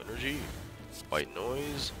 Double energy. White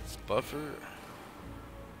noise. Buffer.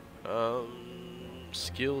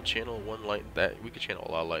 Skill channel 1 light. That we could channel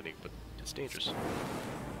a lot of lightning, but it's dangerous.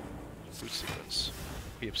 Food sequence.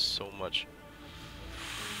 We have so much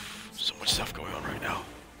stuff going on right now.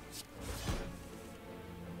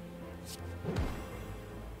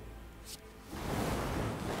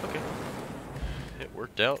 Okay. It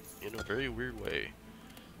worked out in a very weird way.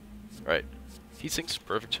 Alright. Heat sinks,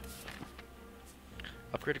 perfect.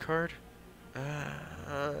 Upgrade a card?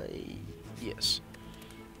 Yes.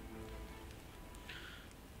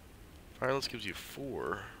 Violence gives you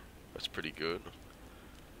 4. That's pretty good.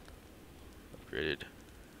 Upgraded.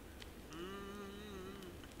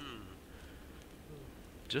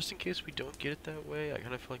 Just in case we don't get it that way, I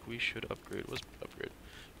kind of feel like we should upgrade. What's upgrade?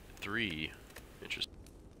 3. Interesting.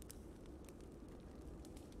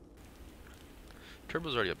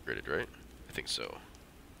 Turbo's already upgraded, right? I think so.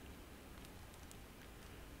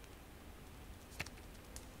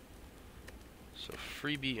 So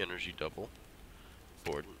freebie energy double.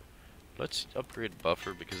 Important. Let's upgrade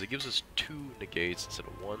buffer because it gives us 2 negates instead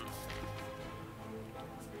of 1.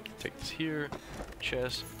 Take this here.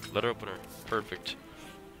 Chest. Letter opener. Perfect.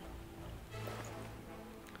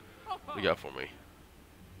 What do you got for me?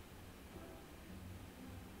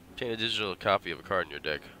 Obtain a digital copy of a card in your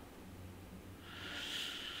deck.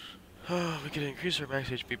 We can increase our max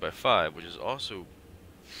HP by 5, which is also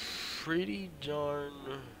pretty darn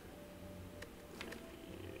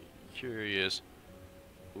curious.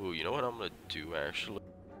 Ooh, you know what I'm gonna do actually?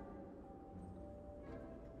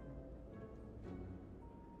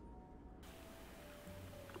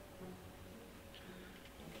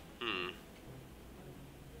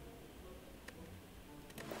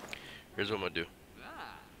 Here's what I'm gonna do.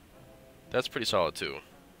 That's pretty solid too.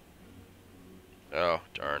 Oh,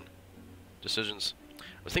 darn. Decisions.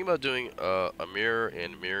 I was thinking about doing a mirror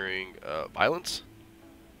and mirroring violence.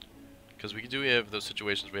 Because we do have those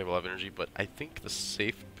situations where we have a lot of energy, but I think the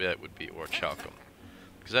safe bet would be Orichalcum.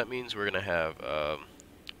 Because that means we're going to have...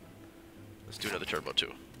 let's do another turbo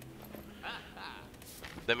too.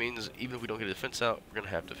 That means even if we don't get a defense out, we're going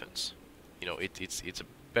to have defense. You know, it's a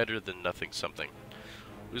better than nothing something.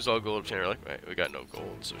 Lose all gold, obtain relic. Right, we got no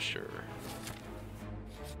gold, so sure.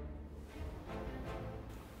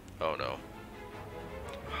 Oh no.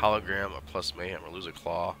 Hologram, a plus mayhem, or lose a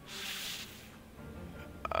claw.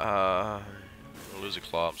 I'll lose a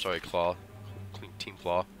claw. I'm sorry, claw. Team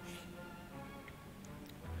claw.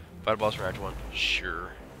 Fight a boss for Act 1. Sure.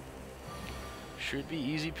 Should be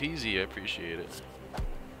easy peasy. I appreciate it.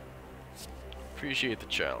 Appreciate the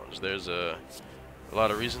challenge. There's a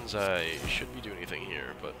lot of reasons I shouldn't be doing anything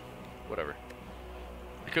here, but whatever.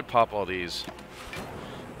 I could pop all these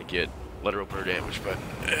and get letter opener damage, but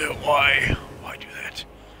why? Why do that?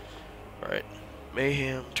 Alright.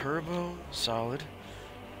 Mayhem Turbo. Solid.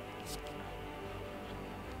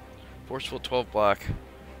 Force Field 12 block.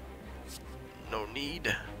 No need.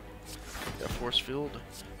 We got Force Field.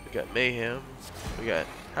 We got Mayhem. We got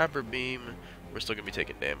Hyper Beam. We're still gonna be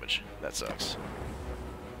taking damage. That sucks.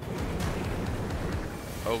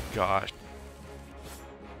 Oh gosh.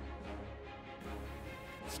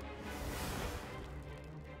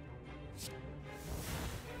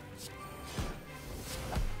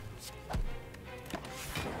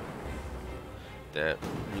 That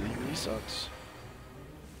really sucks.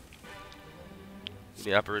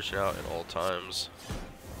 The apparition out at all times.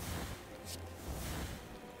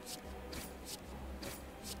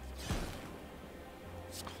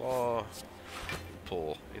 Claw.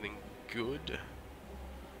 Pull. Anything good?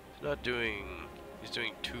 He's not doing. He's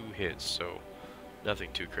doing 2 hits, so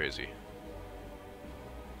nothing too crazy.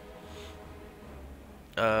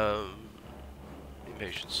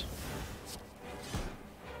 Impatience.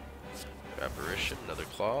 Apparition, another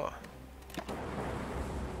claw.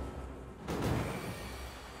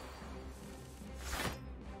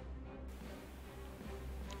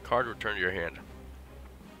 Card return to your hand.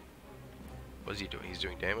 What is he doing? He's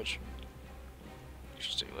doing damage.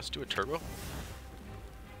 Interesting. Let's do a turbo.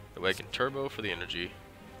 That way I can turbo for the energy.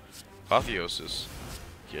 Apotheosis.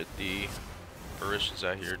 Get the apparitions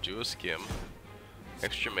out here. Do a skim.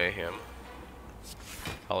 Extra mayhem.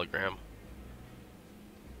 Hologram.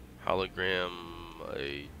 Hologram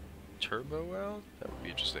a turbo out? That would be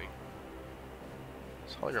interesting.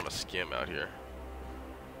 Let's hologram a skim out here.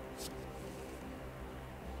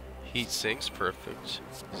 Heat sinks, perfect.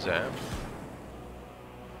 Zap.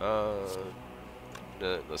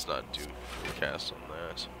 Let's not do full cast on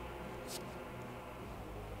that.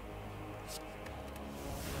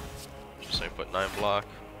 Just saying, put 9 block.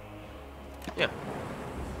 Yeah.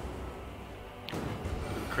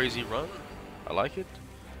 Crazy run. I like it.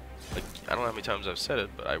 Like, I don't know how many times I've said it,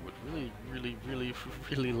 but I would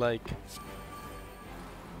really like,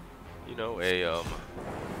 you know, a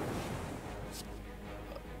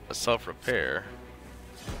self-repair,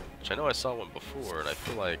 which I know I saw one before, and I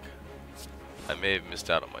feel like I may have missed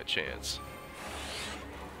out on my chance.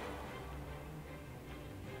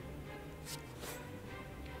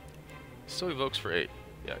 Still evokes for 8.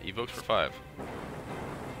 Yeah, evokes for 5.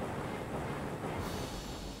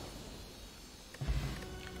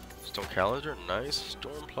 Stone Calendar, nice.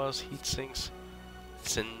 Storm plus heat sinks.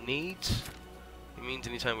 It's innate. It means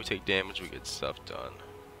anytime we take damage, we get stuff done.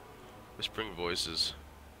 Whispering Voices.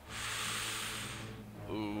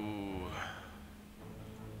 Ooh.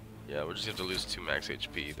 Yeah, we're just gonna have to lose 2 max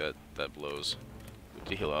HP. That blows. We need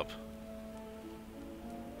to heal up.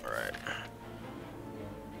 Alright.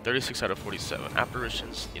 36 out of 47.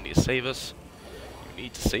 Apparitions. You need to save us. You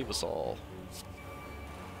need to save us all.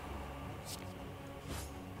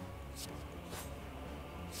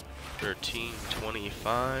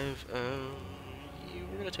 $13.25.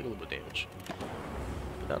 We're gonna take a little bit of damage,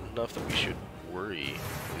 but not enough that we should worry.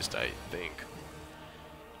 At least I think.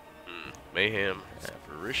 Mayhem,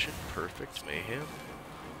 apparition, perfect. Mayhem,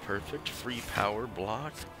 perfect. Free power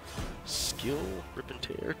block, skill, rip and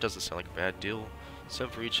tear. Doesn't sound like a bad deal.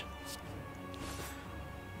 7 for each.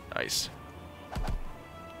 Nice.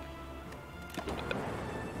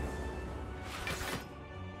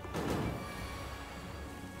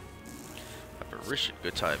 Apparition,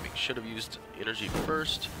 good timing. Should have used energy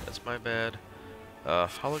first. That's my bad.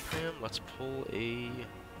 Hologram. Let's pull a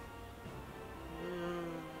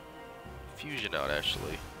fusion out.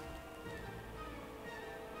 Actually,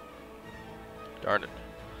 darn it.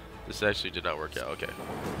 This actually did not work out. Okay.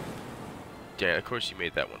 Yeah, of course you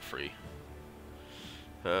made that one free.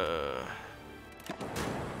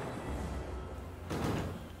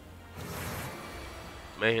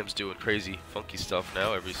 Mayhem's doing crazy, funky stuff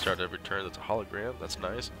now. Every start, every turn, that's a hologram. That's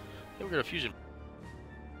nice. Then we're gonna fusion.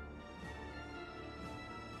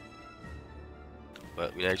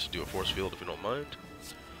 But we actually do a force field if we don't mind.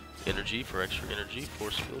 Energy for extra energy.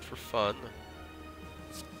 Force field for fun.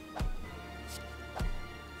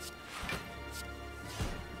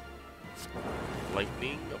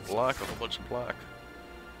 Lightning, a block, a whole bunch of block.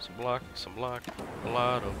 Some block, some block, a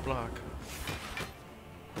lot of block.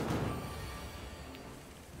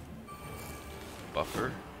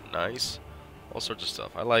 Buffer, nice. All sorts of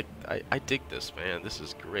stuff. I dig this, man. This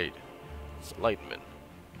is great. Enlightenment.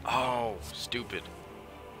 Oh, stupid.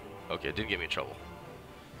 Okay, it didn't get me in trouble.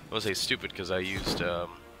 I was gonna say stupid because I used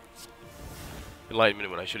Enlightenment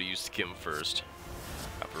when I should have used Skim first.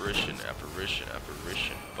 Apparition, apparition,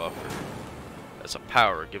 apparition, buffer. That's a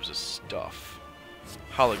power, it gives us stuff.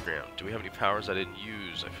 Hologram. Do we have any powers I didn't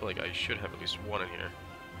use? I feel like I should have at least one in here.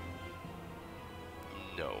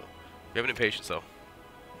 No. We have an impatience though.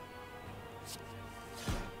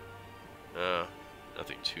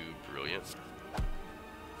 Nothing too brilliant.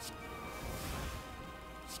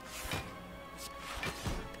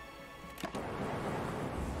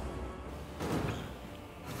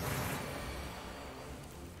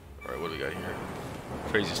 Alright, what do we got here?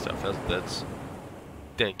 Crazy stuff. That's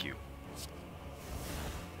thank you.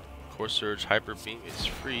 Core Surge, Hyper Beam is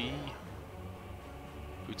free.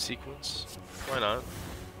 Boot Sequence. Why not?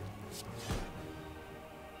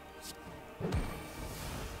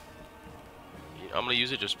 I'm gonna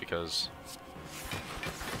use it just because.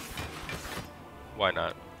 Why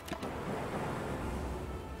not?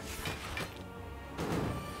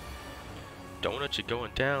 Donut, you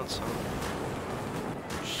going down, son.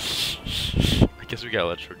 I guess we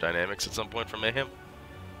got electrodynamics at some point from Mayhem.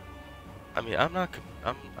 I mean, I'm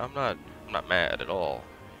not mad at all.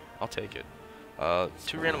 I'll take it.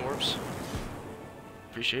 2 random orbs.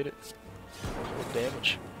 Appreciate it. Cold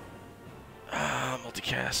damage.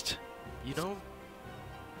 Multicast. You know,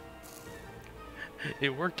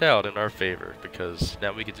 it worked out in our favor because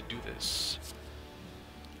now we get to do this.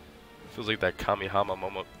 Feels like that Kamihama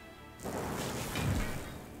moment.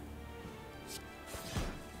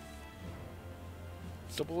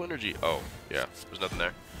 Double energy. Oh, yeah. There's nothing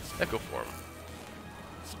there. Echo form.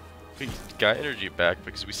 We got energy back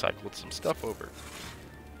because we cycled some stuff over.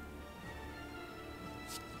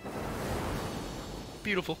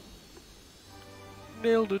 Beautiful.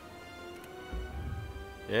 Nailed it.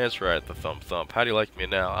 Yeah, that's right, the thump thump. How do you like me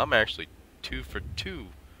now? I'm actually 2 for 2.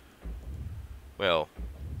 Well,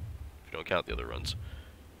 if you don't count the other runs.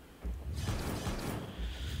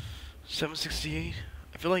 768.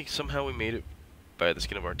 I feel like somehow we made it by the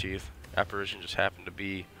skin of our teeth. Apparition just happened to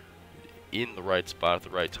be in the right spot at the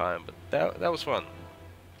right time, but that was fun.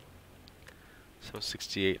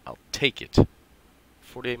 768. I'll take it.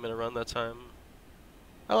 48-minute run that time.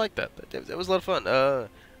 I like that. That was a lot of fun.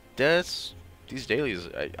 These dailies,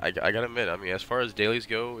 I gotta admit, I mean, as far as dailies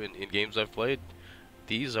go in games I've played,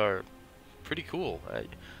 these are pretty cool.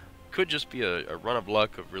 Could just be a run of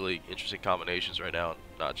luck of really interesting combinations right now,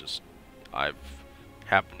 not just I've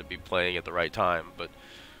happened to be playing at the right time, but,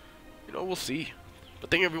 you know, we'll see. But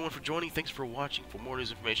thank you everyone for joining. Thanks for watching. For more news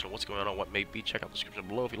information on what's going on what may be, check out the description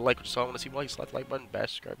below. If you like what you saw, want to see more, slap the like button, bash the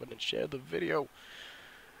subscribe button, and share the video.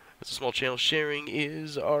 It's a small channel. Sharing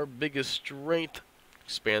is our biggest strength.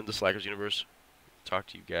 Expand the Slackers universe. Talk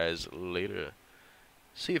to you guys later.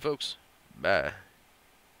 See you, folks. Bye.